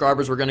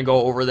subscribers were going to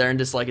go over there and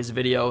dislike his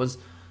videos.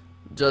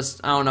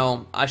 Just, I don't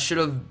know, I should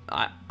have,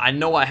 I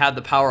know I had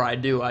the power I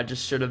do, I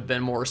just should have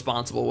been more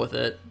responsible with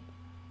it.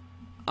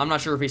 I'm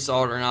not sure if he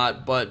saw it or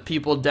not, but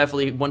people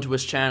definitely went to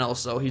his channel,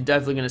 so he's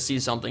definitely going to see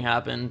something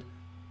happen.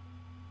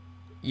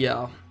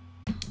 Yeah.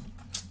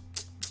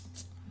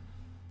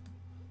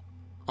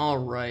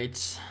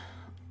 Alright.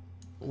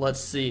 let's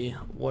see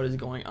what is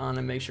going on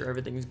and make sure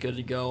everything's good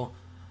to go.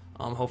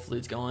 Hopefully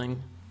it's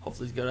going.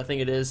 Hopefully it's good. I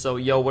think it is. So,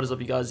 yo, what is up,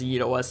 you guys?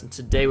 EOS, and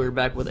today we're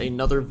back with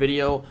another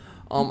video.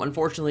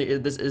 Unfortunately,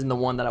 this isn't the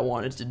one that I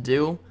wanted to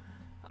do.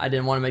 I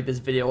didn't want to make this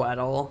video at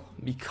all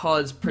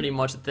because pretty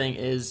much the thing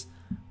is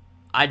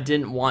I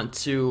didn't want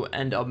to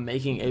end up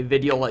making a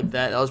video like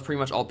that. That was pretty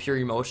much all pure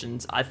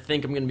emotions. I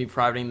think I'm going to be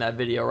privating that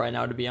video right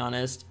now, to be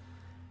honest.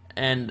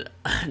 And,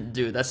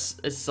 dude, it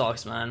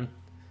sucks, man.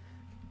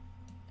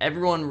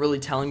 Everyone really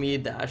telling me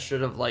that I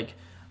should have, like,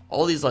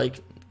 all these, like,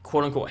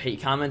 quote-unquote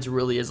hate comments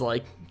really is,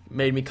 like,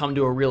 made me come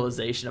to a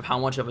realization of how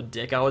much of a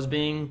dick I was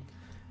being.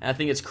 And I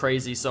think it's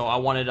crazy, so I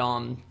wanted,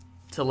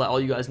 to let all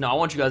you guys know. I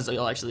want you guys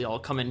to actually all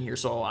come in here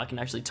so I can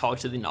actually talk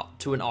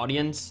to an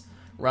audience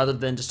rather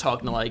than just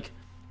talking to, like,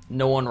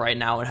 no one right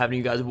now and having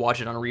you guys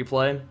watch it on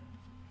replay.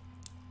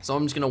 So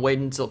I'm just going to wait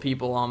until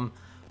people,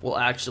 will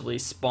actually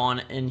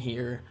spawn in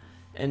here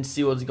and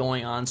see what's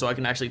going on so I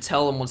can actually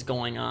tell them what's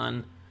going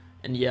on.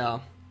 And yeah,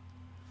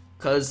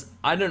 because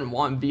I didn't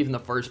want beef in the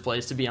first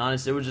place, to be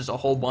honest. It was just a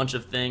whole bunch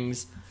of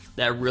things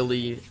that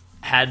really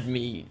had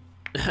me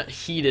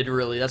heated,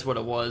 really. That's what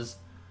it was.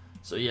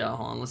 So yeah,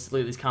 hold on, let's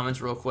leave these comments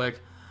real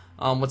quick.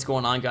 What's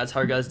going on, guys?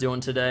 How are you guys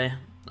doing today?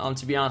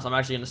 To be honest, I'm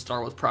actually going to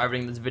start with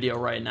privating this video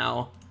right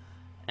now.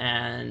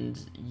 And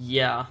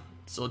yeah,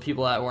 so the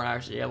people that weren't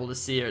actually able to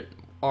see it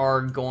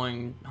are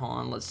going, hold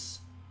on, let's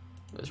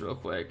do this real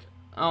quick.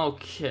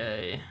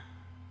 Okay,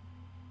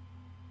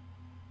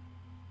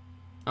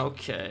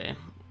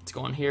 let's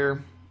go in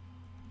here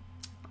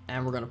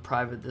and we're gonna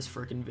private this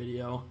freaking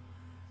video.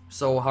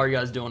 So how are you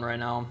guys doing right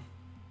now?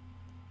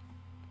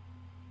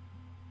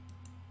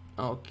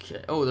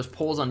 Okay, oh, there's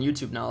polls on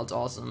YouTube now. That's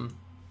awesome.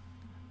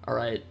 All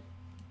right,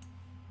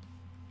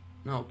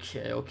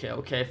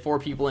 okay, 4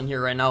 people in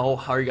here right now.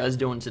 How are you guys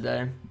doing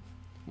today?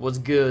 What's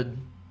good?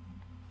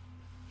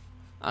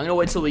 I'm gonna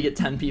wait till we get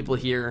 10 people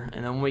here,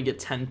 and then when we get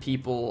 10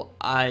 people,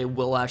 I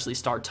will actually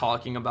start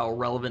talking about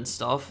relevant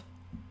stuff.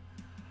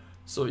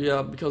 So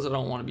yeah, because I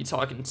don't want to be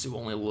talking to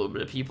only a little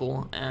bit of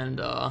people, and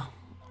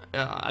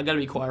yeah, I gotta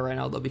be quiet right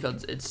now though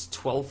because it's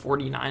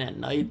 12:49 at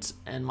night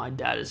and my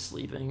dad is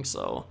sleeping,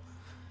 so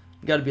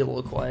gotta be a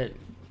little quiet.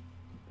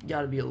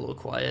 I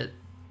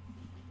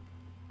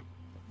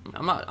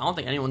don't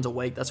think anyone's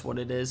awake. That's what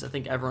it is. I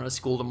think everyone has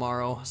school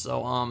tomorrow,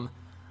 so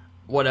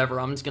whatever,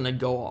 I'm just gonna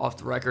go off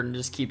the record and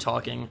just keep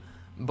talking.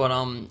 But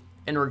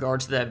in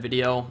regards to that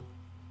video,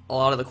 a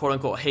lot of the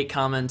quote-unquote hate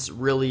comments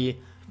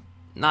really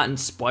not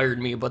inspired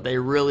me, but they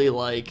really,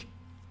 like,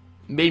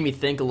 made me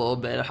think a little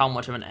bit of how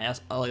much of an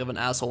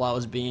asshole I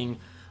was being.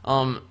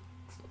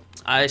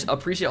 I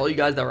appreciate all you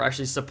guys that were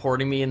actually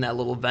supporting me in that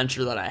little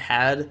venture that I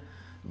had,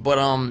 but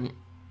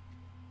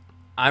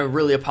I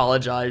really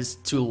apologize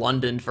to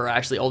London for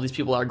actually all these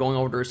people that are going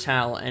over to his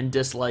channel and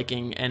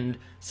disliking and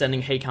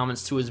sending hate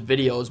comments to his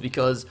videos,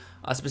 because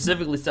I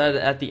specifically said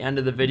at the end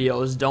of the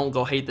videos, don't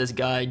go hate this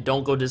guy,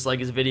 don't go dislike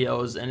his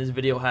videos, and his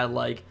video had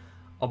like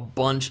a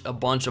bunch of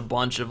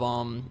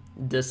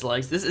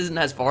dislikes. This isn't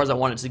as far as I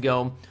wanted to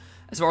go.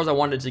 As far as I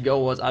wanted to go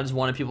was I just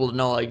wanted people to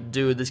know, like,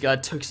 dude, this guy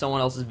took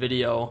someone else's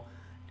video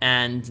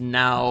and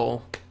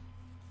now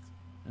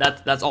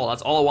that's all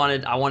I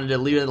wanted. I wanted to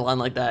leave it in the line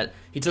like that.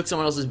 He took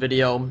someone else's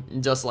video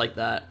just like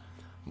that.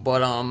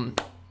 But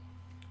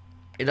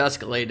it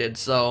escalated,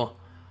 so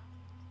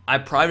I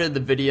privated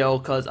the video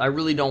because I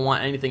really don't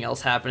want anything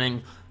else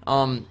happening.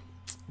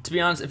 To be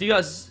honest, if you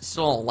guys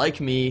still don't like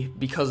me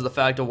because of the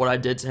fact of what I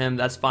did to him,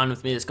 that's fine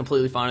with me. It's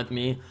completely fine with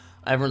me.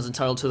 Everyone's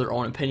entitled to their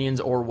own opinions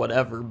or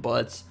whatever,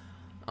 but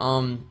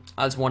I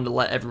just wanted to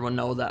let everyone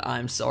know that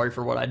I'm sorry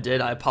for what I did.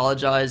 I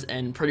apologize,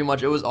 and pretty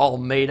much it was all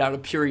made out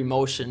of pure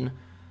emotion,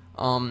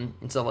 and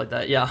stuff like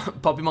that. Yeah,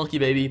 puppy monkey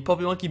baby,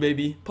 puppy monkey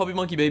baby, puppy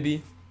monkey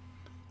baby.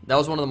 That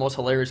was one of the most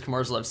hilarious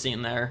commercials I've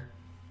seen there.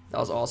 That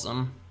was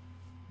awesome.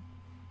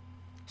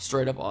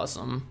 Straight up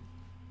awesome.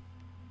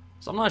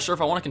 So I'm not sure if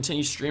I want to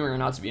continue streaming or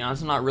not, to be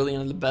honest. I'm not really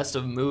in the best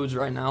of moods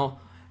right now.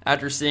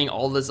 After seeing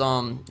all this,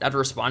 after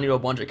responding to a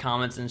bunch of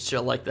comments and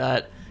shit like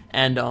that,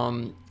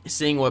 and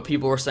seeing what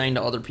people were saying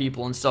to other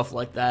people and stuff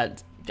like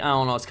that, I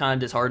don't know, it's kind of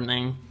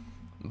disheartening.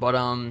 But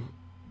I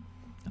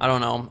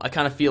don't know. I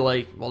kind of feel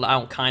like, well,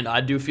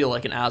 I do feel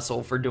like an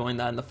asshole for doing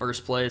that in the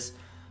first place.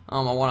 I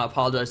want to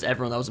apologize to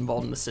everyone that was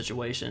involved in the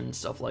situation and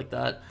stuff like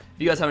that.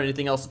 If you guys have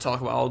anything else to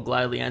talk about, I'll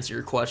gladly answer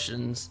your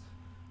questions.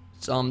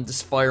 So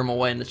just fire them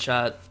away in the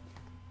chat.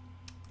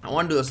 I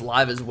want to do this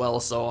live as well,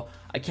 so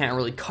I can't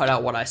really cut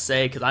out what I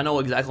say because I know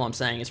exactly what I'm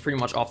saying. It's pretty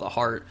much off the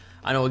heart.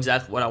 I know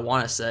exactly what I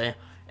want to say,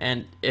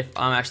 and if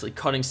I'm actually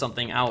cutting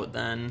something out,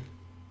 then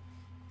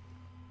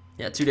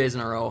yeah, 2 days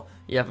in a row.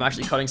 Yeah, if I'm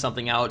actually cutting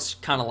something out, it's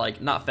kind of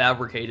like not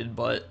fabricated,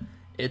 but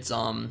it's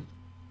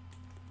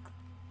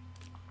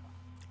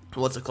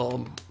what's it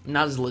called?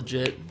 Not as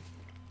legit.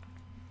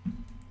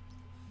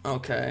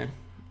 Okay.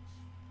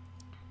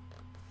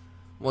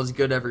 What's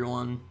good,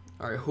 everyone?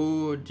 Alright,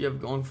 who do you have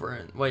going for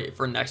it? Wait,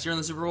 for next year in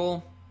the Super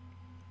Bowl?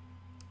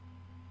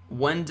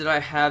 When did you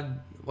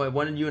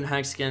and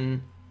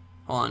Hankskin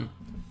on?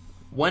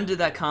 when did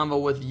that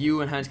convo with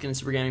you and Henskin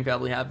Super Gaming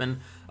Family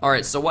happen?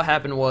 Alright, so what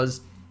happened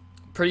was,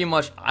 pretty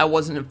much I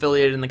wasn't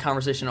affiliated in the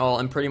conversation at all,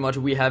 and pretty much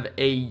we have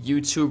a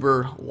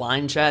YouTuber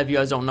Line chat. If you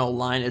guys don't know,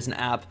 Line is an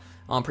app,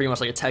 pretty much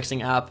like a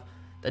texting app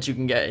that you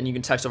can get, and you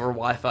can text over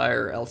Wi-Fi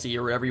or LTE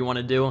or whatever you want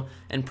to do.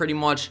 And pretty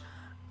much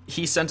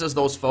he sent us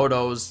those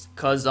photos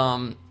because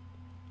I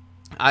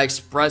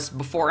expressed,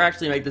 before I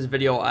actually make this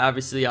video,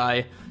 obviously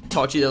I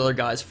talked to the other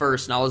guys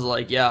first, and I was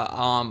like, yeah,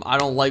 I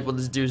don't like what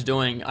this dude's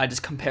doing. I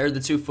just compared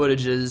the two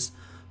footages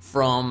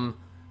from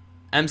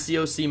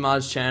MCOC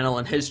Mod's channel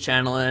and his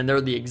channel, and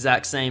they're the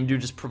exact same.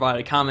 Dude just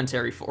provided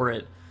commentary for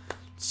it.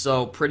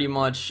 So pretty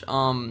much,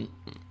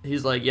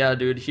 he's like, yeah,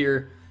 dude,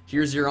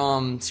 here's your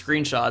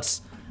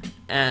screenshots,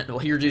 and well,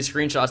 here's these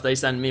screenshots they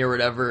sent me or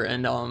whatever,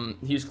 and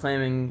he was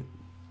claiming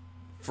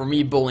for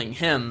me bullying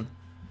him.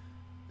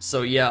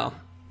 So yeah.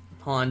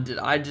 Hold on, did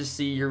I just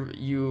see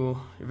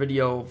your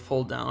video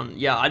pulled down?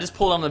 Yeah, I just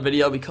pulled down the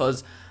video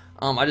because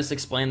I just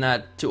explained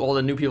that to all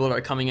the new people that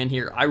are coming in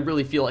here. I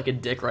really feel like a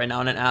dick right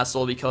now and an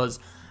asshole because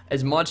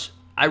as much,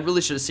 I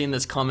really should have seen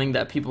this coming,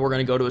 that people were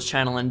going to go to his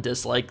channel and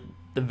dislike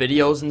the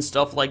videos and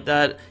stuff like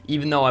that,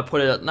 even though I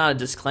put it, not a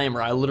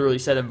disclaimer, I literally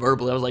said it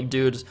verbally. I was like,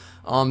 dudes,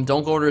 don't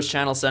go to his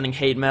channel sending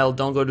hate mail,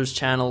 don't go to his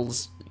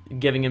channels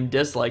giving him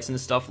dislikes and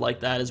stuff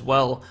like that as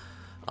well.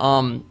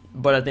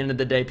 But at the end of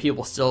the day,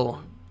 people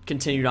still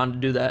continued on to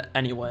do that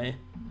anyway.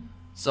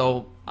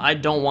 So I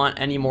don't want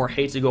any more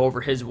hate to go over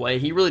his way.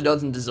 He really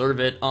doesn't deserve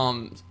it.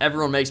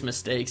 Everyone makes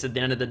mistakes at the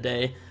end of the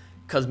day,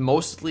 because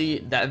mostly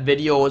that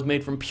video was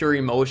made from pure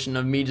emotion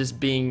of me just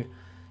being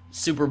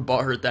super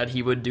butthurt that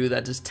he would do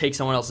that, just take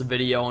someone else's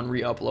video and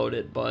re-upload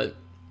it. But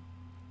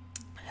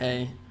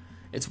hey,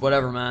 it's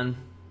whatever, man.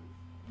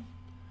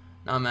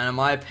 Nah, man, in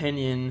my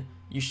opinion,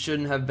 you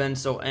shouldn't have been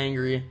so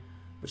angry,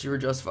 but you were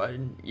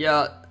justified.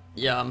 Yeah,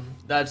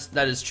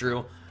 that is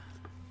true.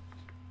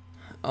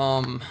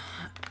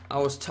 I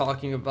was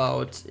talking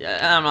about,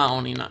 yeah, I'm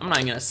not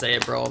even gonna say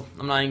it, bro.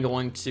 I'm not even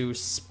going to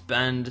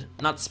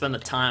not spend the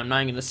time. I'm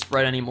not even gonna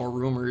spread any more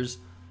rumors.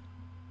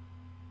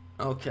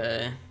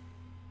 Okay.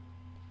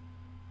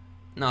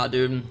 Nah,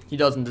 dude, he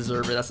doesn't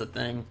deserve it. That's the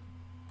thing.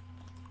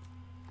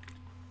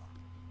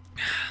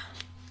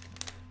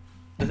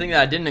 The thing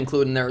that I didn't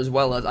include in there as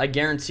well is I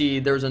guarantee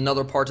there's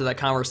another part to that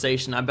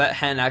conversation. I bet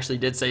Hen actually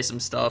did say some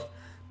stuff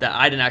that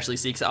I didn't actually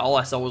see, because all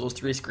I saw was those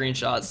 3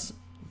 screenshots.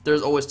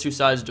 There's always 2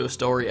 sides to a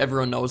story.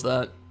 Everyone knows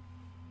that.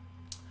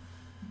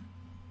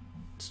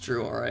 It's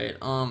true, alright.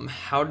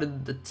 How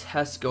did the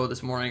test go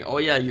this morning? Oh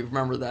yeah, you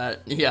remember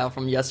that. Yeah,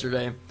 from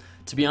yesterday.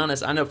 To be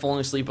honest, I ended up falling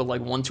asleep at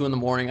like 1, 2 in the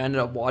morning. I ended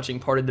up watching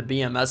part of the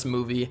BMS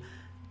movie,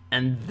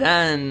 and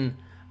then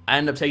I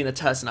ended up taking the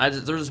test, and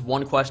there was just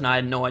one question I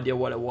had no idea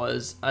what it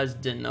was. I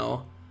just didn't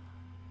know.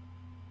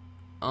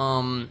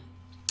 I'm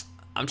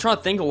trying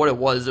to think of what it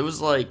was. It was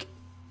like,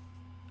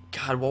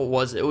 God, what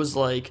was it? It was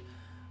like,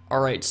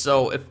 alright,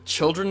 so if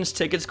children's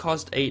tickets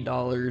cost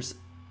 $8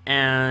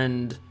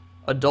 and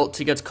adult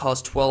tickets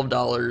cost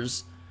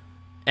 $12,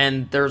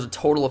 and there's a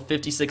total of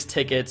 56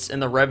 tickets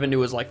and the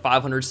revenue is like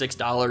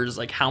 $506,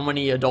 like how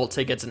many adult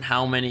tickets and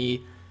how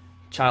many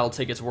child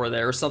tickets were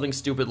there, or something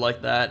stupid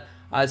like that.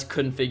 I just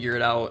couldn't figure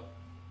it out.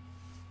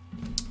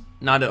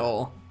 Not at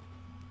all.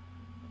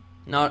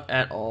 Not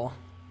at all.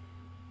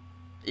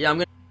 Yeah, I'm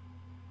gonna...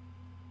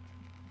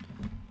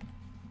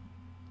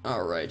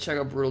 Alright, check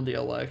out Brutal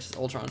DLX.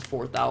 Ultron's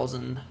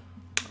 4,000.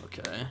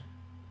 Okay.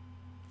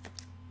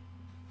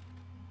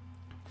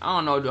 I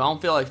don't know, dude. I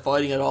don't feel like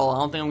fighting at all. I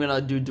don't think I'm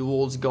gonna do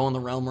duels, go in the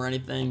realm or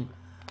anything.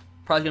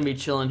 Probably gonna be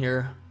chilling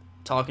here,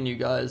 talking to you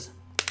guys.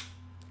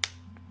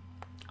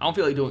 I don't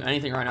feel like doing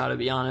anything right now, to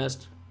be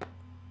honest.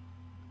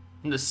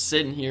 I'm just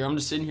sitting here. I'm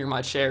just sitting here in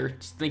my chair,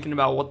 just thinking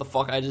about what the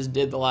fuck I just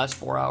did the last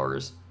 4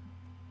 hours.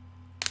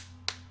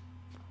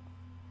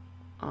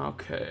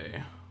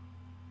 Okay.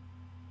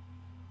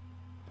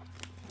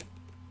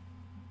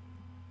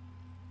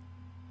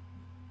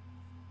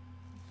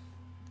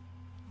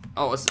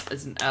 Oh,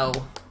 it's an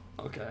L.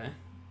 Okay.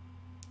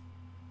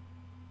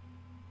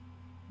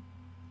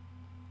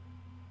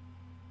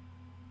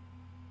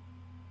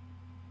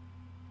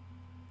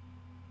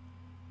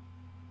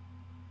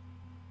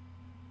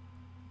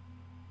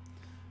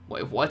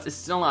 Wait, what? It's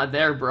still not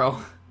there, bro.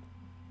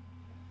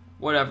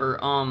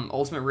 Whatever.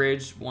 Ultimate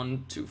Rage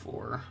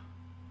 124.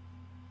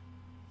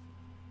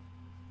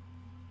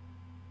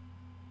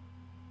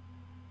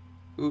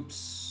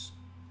 Oops.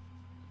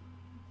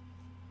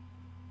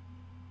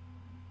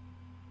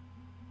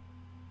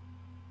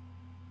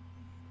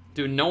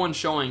 Dude, no one's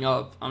showing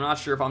up. I'm not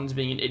sure if I'm just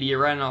being an idiot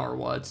right now or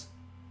what.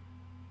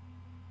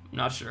 I'm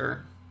not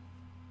sure.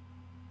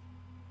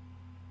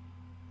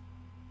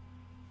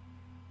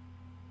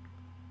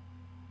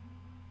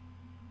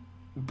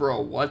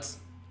 Bro, what?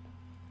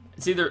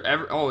 It's either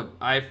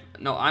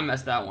no, I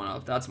messed that one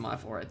up. That's my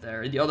fault right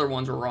there. The other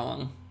ones were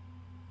wrong.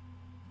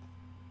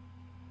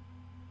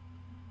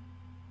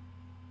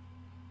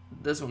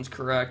 This one's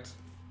correct.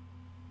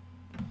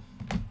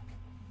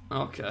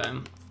 Okay.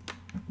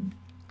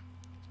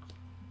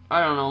 I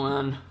don't know,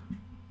 man.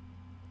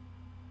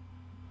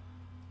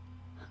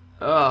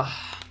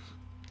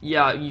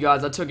 Yeah, you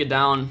guys, I took it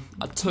down.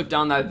 I took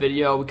down that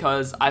video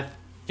because I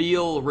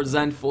feel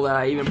resentful that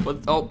I even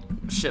put. Oh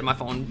shit, my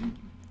phone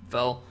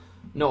fell.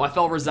 No, I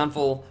felt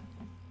resentful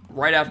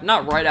right after,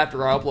 not right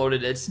after I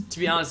uploaded it. To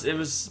be honest, it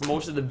was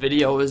most of the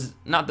video is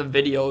not the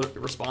video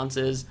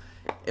responses.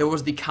 It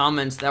was the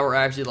comments that were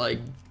actually like,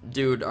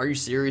 dude, are you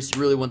serious?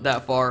 You really went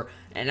that far?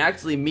 And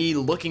actually, me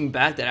looking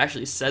back, that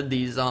actually said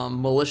these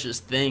malicious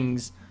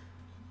things.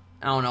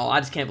 I don't know.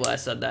 I just can't believe I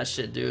said that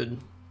shit, dude.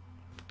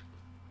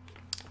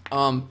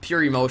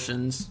 Pure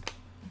emotions.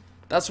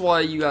 That's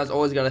why you guys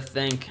always gotta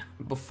think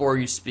before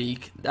you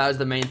speak. That is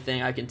the main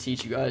thing I can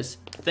teach you guys.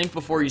 Think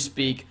before you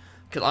speak.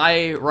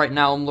 Because right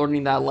now, I'm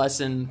learning that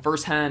lesson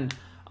firsthand.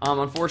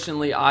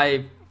 Unfortunately,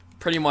 I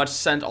pretty much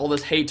sent all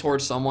this hate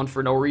towards someone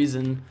for no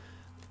reason.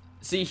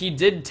 See, he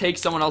did take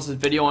someone else's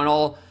video and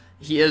all.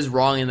 He is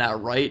wrong in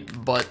that, right?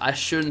 But I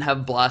shouldn't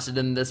have blasted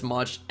him this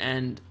much,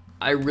 and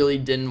I really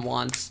didn't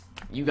want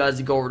you guys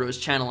to go over to his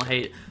channel and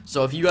hate.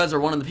 So if you guys are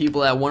one of the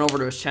people that went over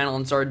to his channel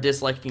and started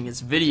disliking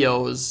his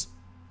videos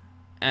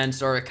and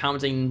started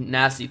commenting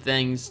nasty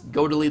things,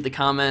 go delete the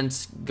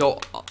comments, go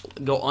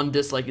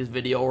undislike his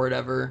video or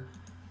whatever.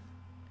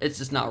 It's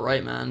just not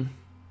right, man.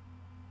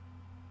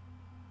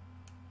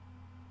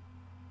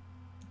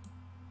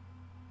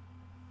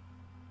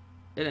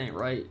 It ain't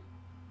right.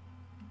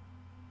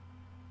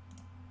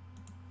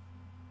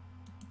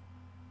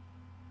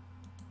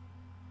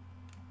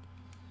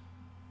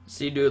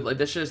 See, dude, like,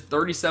 that's just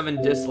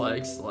 37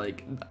 dislikes.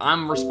 Like,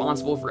 I'm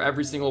responsible for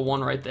every single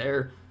one right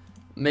there.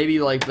 Maybe,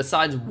 like,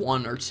 besides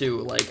one or two,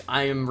 like,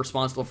 I am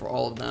responsible for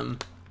all of them.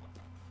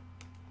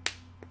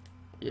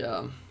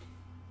 Yeah.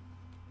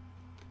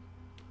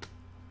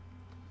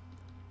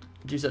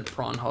 You said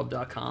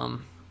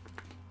prawnhub.com.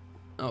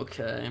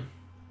 Okay.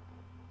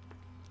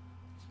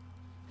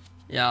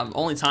 Yeah,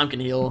 only time can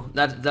heal.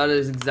 That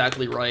is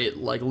exactly right.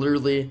 Like,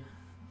 literally,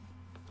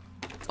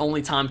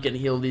 only time can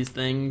heal these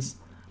things.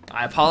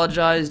 I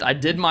apologized. I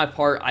did my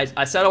part.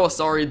 I said I was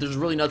sorry. There's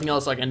really nothing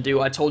else I can do.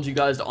 I told you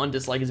guys to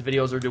undislike his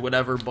videos or do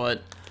whatever,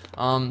 but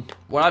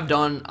what I've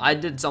done, I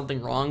did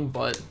something wrong,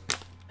 but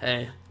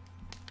hey,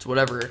 it's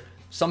whatever.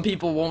 Some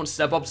people won't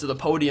step up to the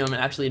podium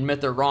and actually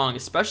admit they're wrong,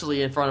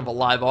 especially in front of a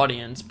live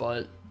audience,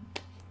 but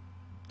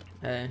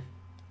hey.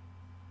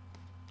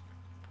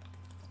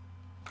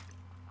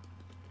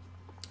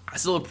 I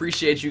still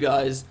appreciate you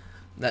guys.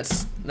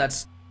 Is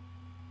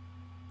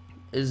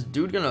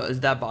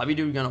that Bobby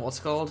dude gonna, what's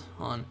it called?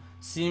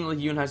 Seemed like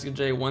you and High School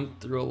J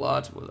went through a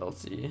lot with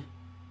LT.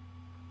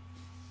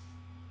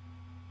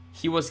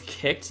 He was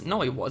kicked?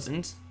 No, he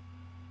wasn't.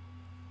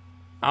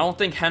 I don't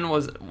think Hen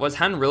was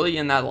Hen really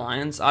in that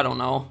Lions? I don't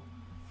know.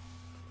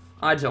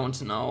 I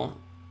don't know.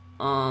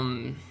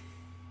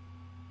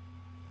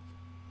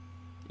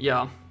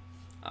 Yeah.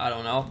 I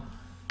don't know.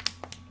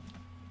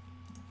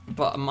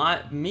 But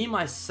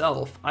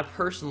myself, I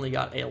personally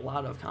got a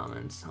lot of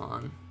comments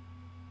on.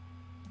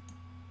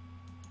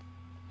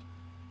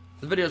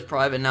 The video is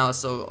private now,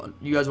 so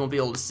you guys won't be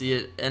able to see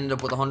it. Ended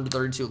up with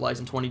 132 likes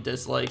and 20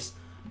 dislikes.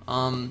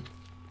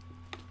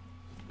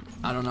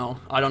 I don't know.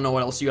 I don't know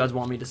what else you guys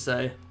want me to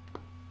say.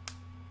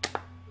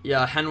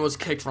 Yeah, Hen was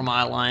kicked from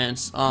my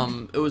alliance.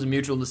 It was a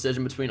mutual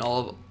decision between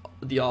all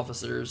of the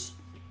officers.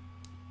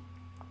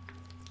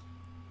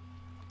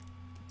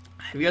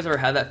 Have you guys ever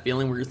had that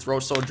feeling where your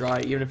throat's so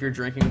dry, even if you're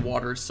drinking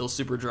water, it's still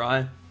super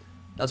dry?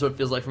 That's what it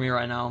feels like for me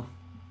right now.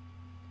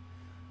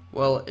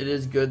 Well, it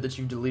is good that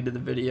you've deleted the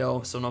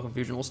video, so no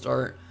confusion will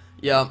start.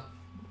 Yeah.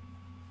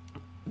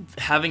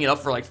 Having it up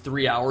for like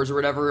 3 hours or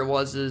whatever it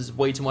was is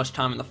way too much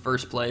time in the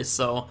first place,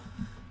 so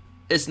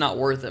it's not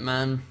worth it,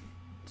 man.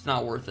 It's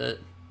not worth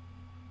it.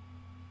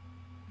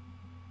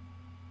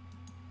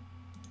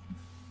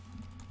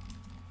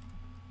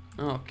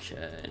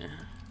 Okay.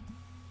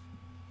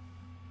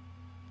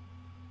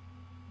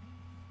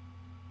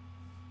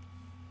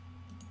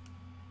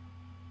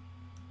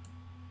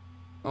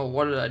 Oh,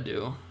 what did I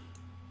do?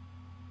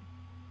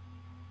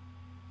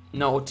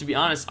 No, to be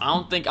honest, I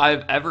don't think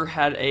I've ever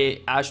had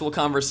a actual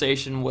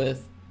conversation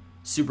with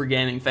Super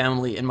Gaming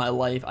Family in my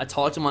life. I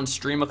talked to him on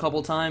stream a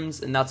couple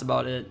times, and that's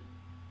about it.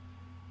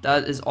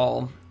 That is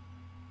all.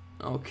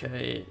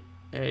 Okay.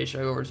 Hey,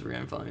 should I go over to Super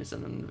Gaming Family and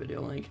send them the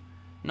video link?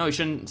 No, you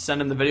shouldn't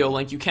send him the video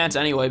link. You can't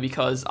anyway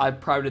because I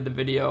privated the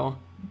video.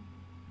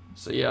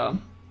 So, yeah.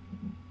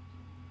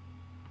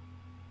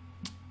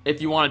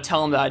 If you want to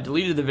tell him that I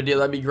deleted the video,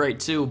 that'd be great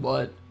too,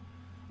 but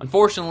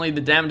unfortunately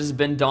the damage has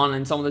been done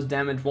and some of this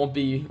damage won't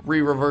be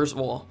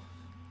unreversible,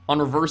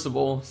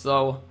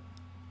 so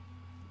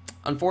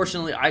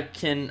unfortunately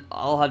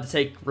I'll have to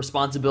take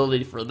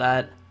responsibility for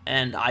that,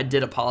 and I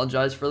did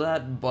apologize for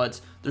that,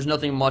 but there's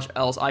nothing much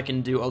else I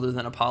can do other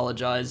than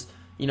apologize.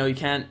 You know, you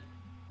can't,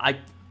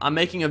 I'm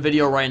making a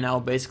video right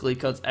now basically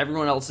because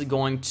everyone else is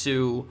going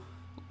to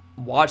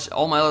watch,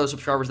 all my other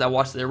subscribers that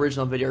watched the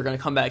original video are going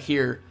to come back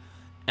here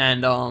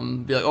and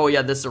be like, oh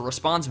yeah, this is a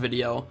response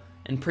video,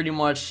 and pretty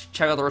much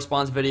check out the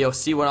response video,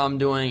 see what I'm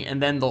doing, and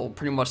then they'll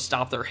pretty much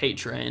stop their hate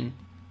train.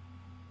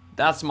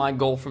 That's my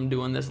goal from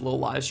doing this little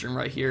live stream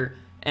right here.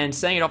 And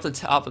saying it off the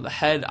top of the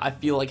head, I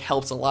feel like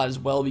helps a lot as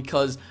well,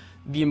 because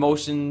the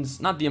emotions,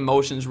 not the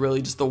emotions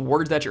really, just the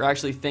words that you're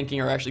actually thinking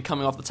are actually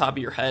coming off the top of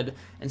your head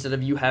instead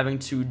of you having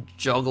to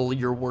juggle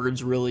your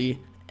words really,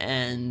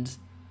 and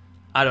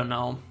I don't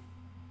know.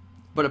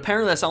 But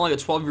apparently I sound like a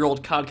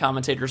 12-year-old COD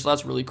commentator, so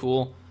that's really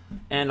cool.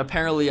 And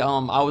apparently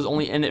I was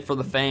only in it for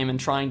the fame and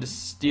trying to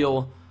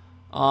steal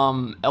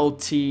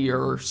LT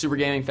or Super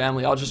Gaming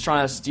Family. I was just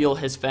trying to steal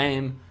his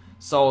fame,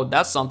 so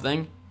that's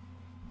something.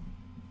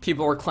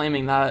 People are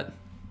claiming that.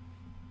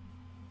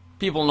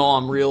 People know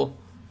I'm real.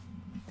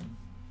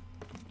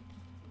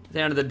 At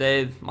the end of the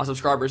day, my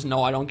subscribers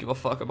know I don't give a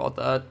fuck about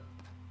that.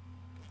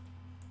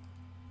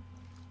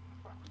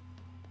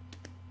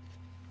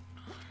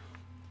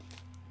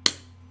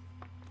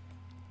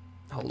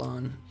 Hold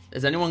on.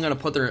 Is anyone gonna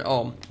put their...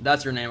 Oh,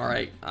 that's your name.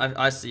 Alright.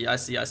 I see.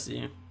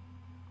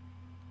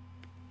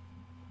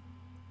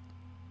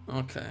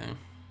 Okay.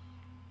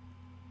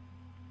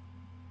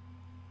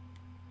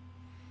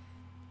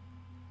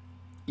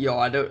 Yo,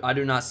 I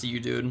do not see you,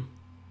 dude.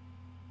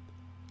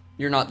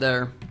 You're not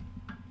there.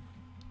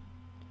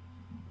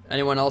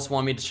 Anyone else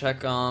want me to check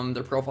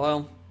their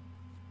profile?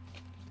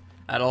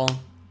 At all?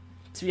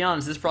 To be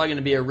honest, this is probably going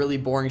to be a really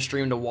boring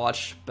stream to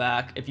watch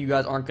back if you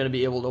guys aren't going to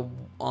be able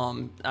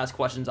to ask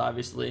questions,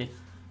 obviously.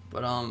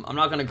 But I'm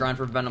not going to grind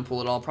for Venom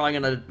Pool at all. Probably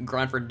going to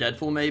grind for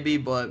Deadpool maybe,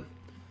 but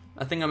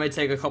I think I may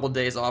take a couple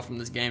days off from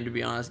this game, to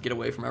be honest. Get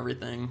away from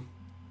everything.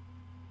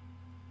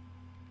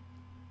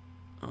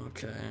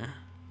 Okay.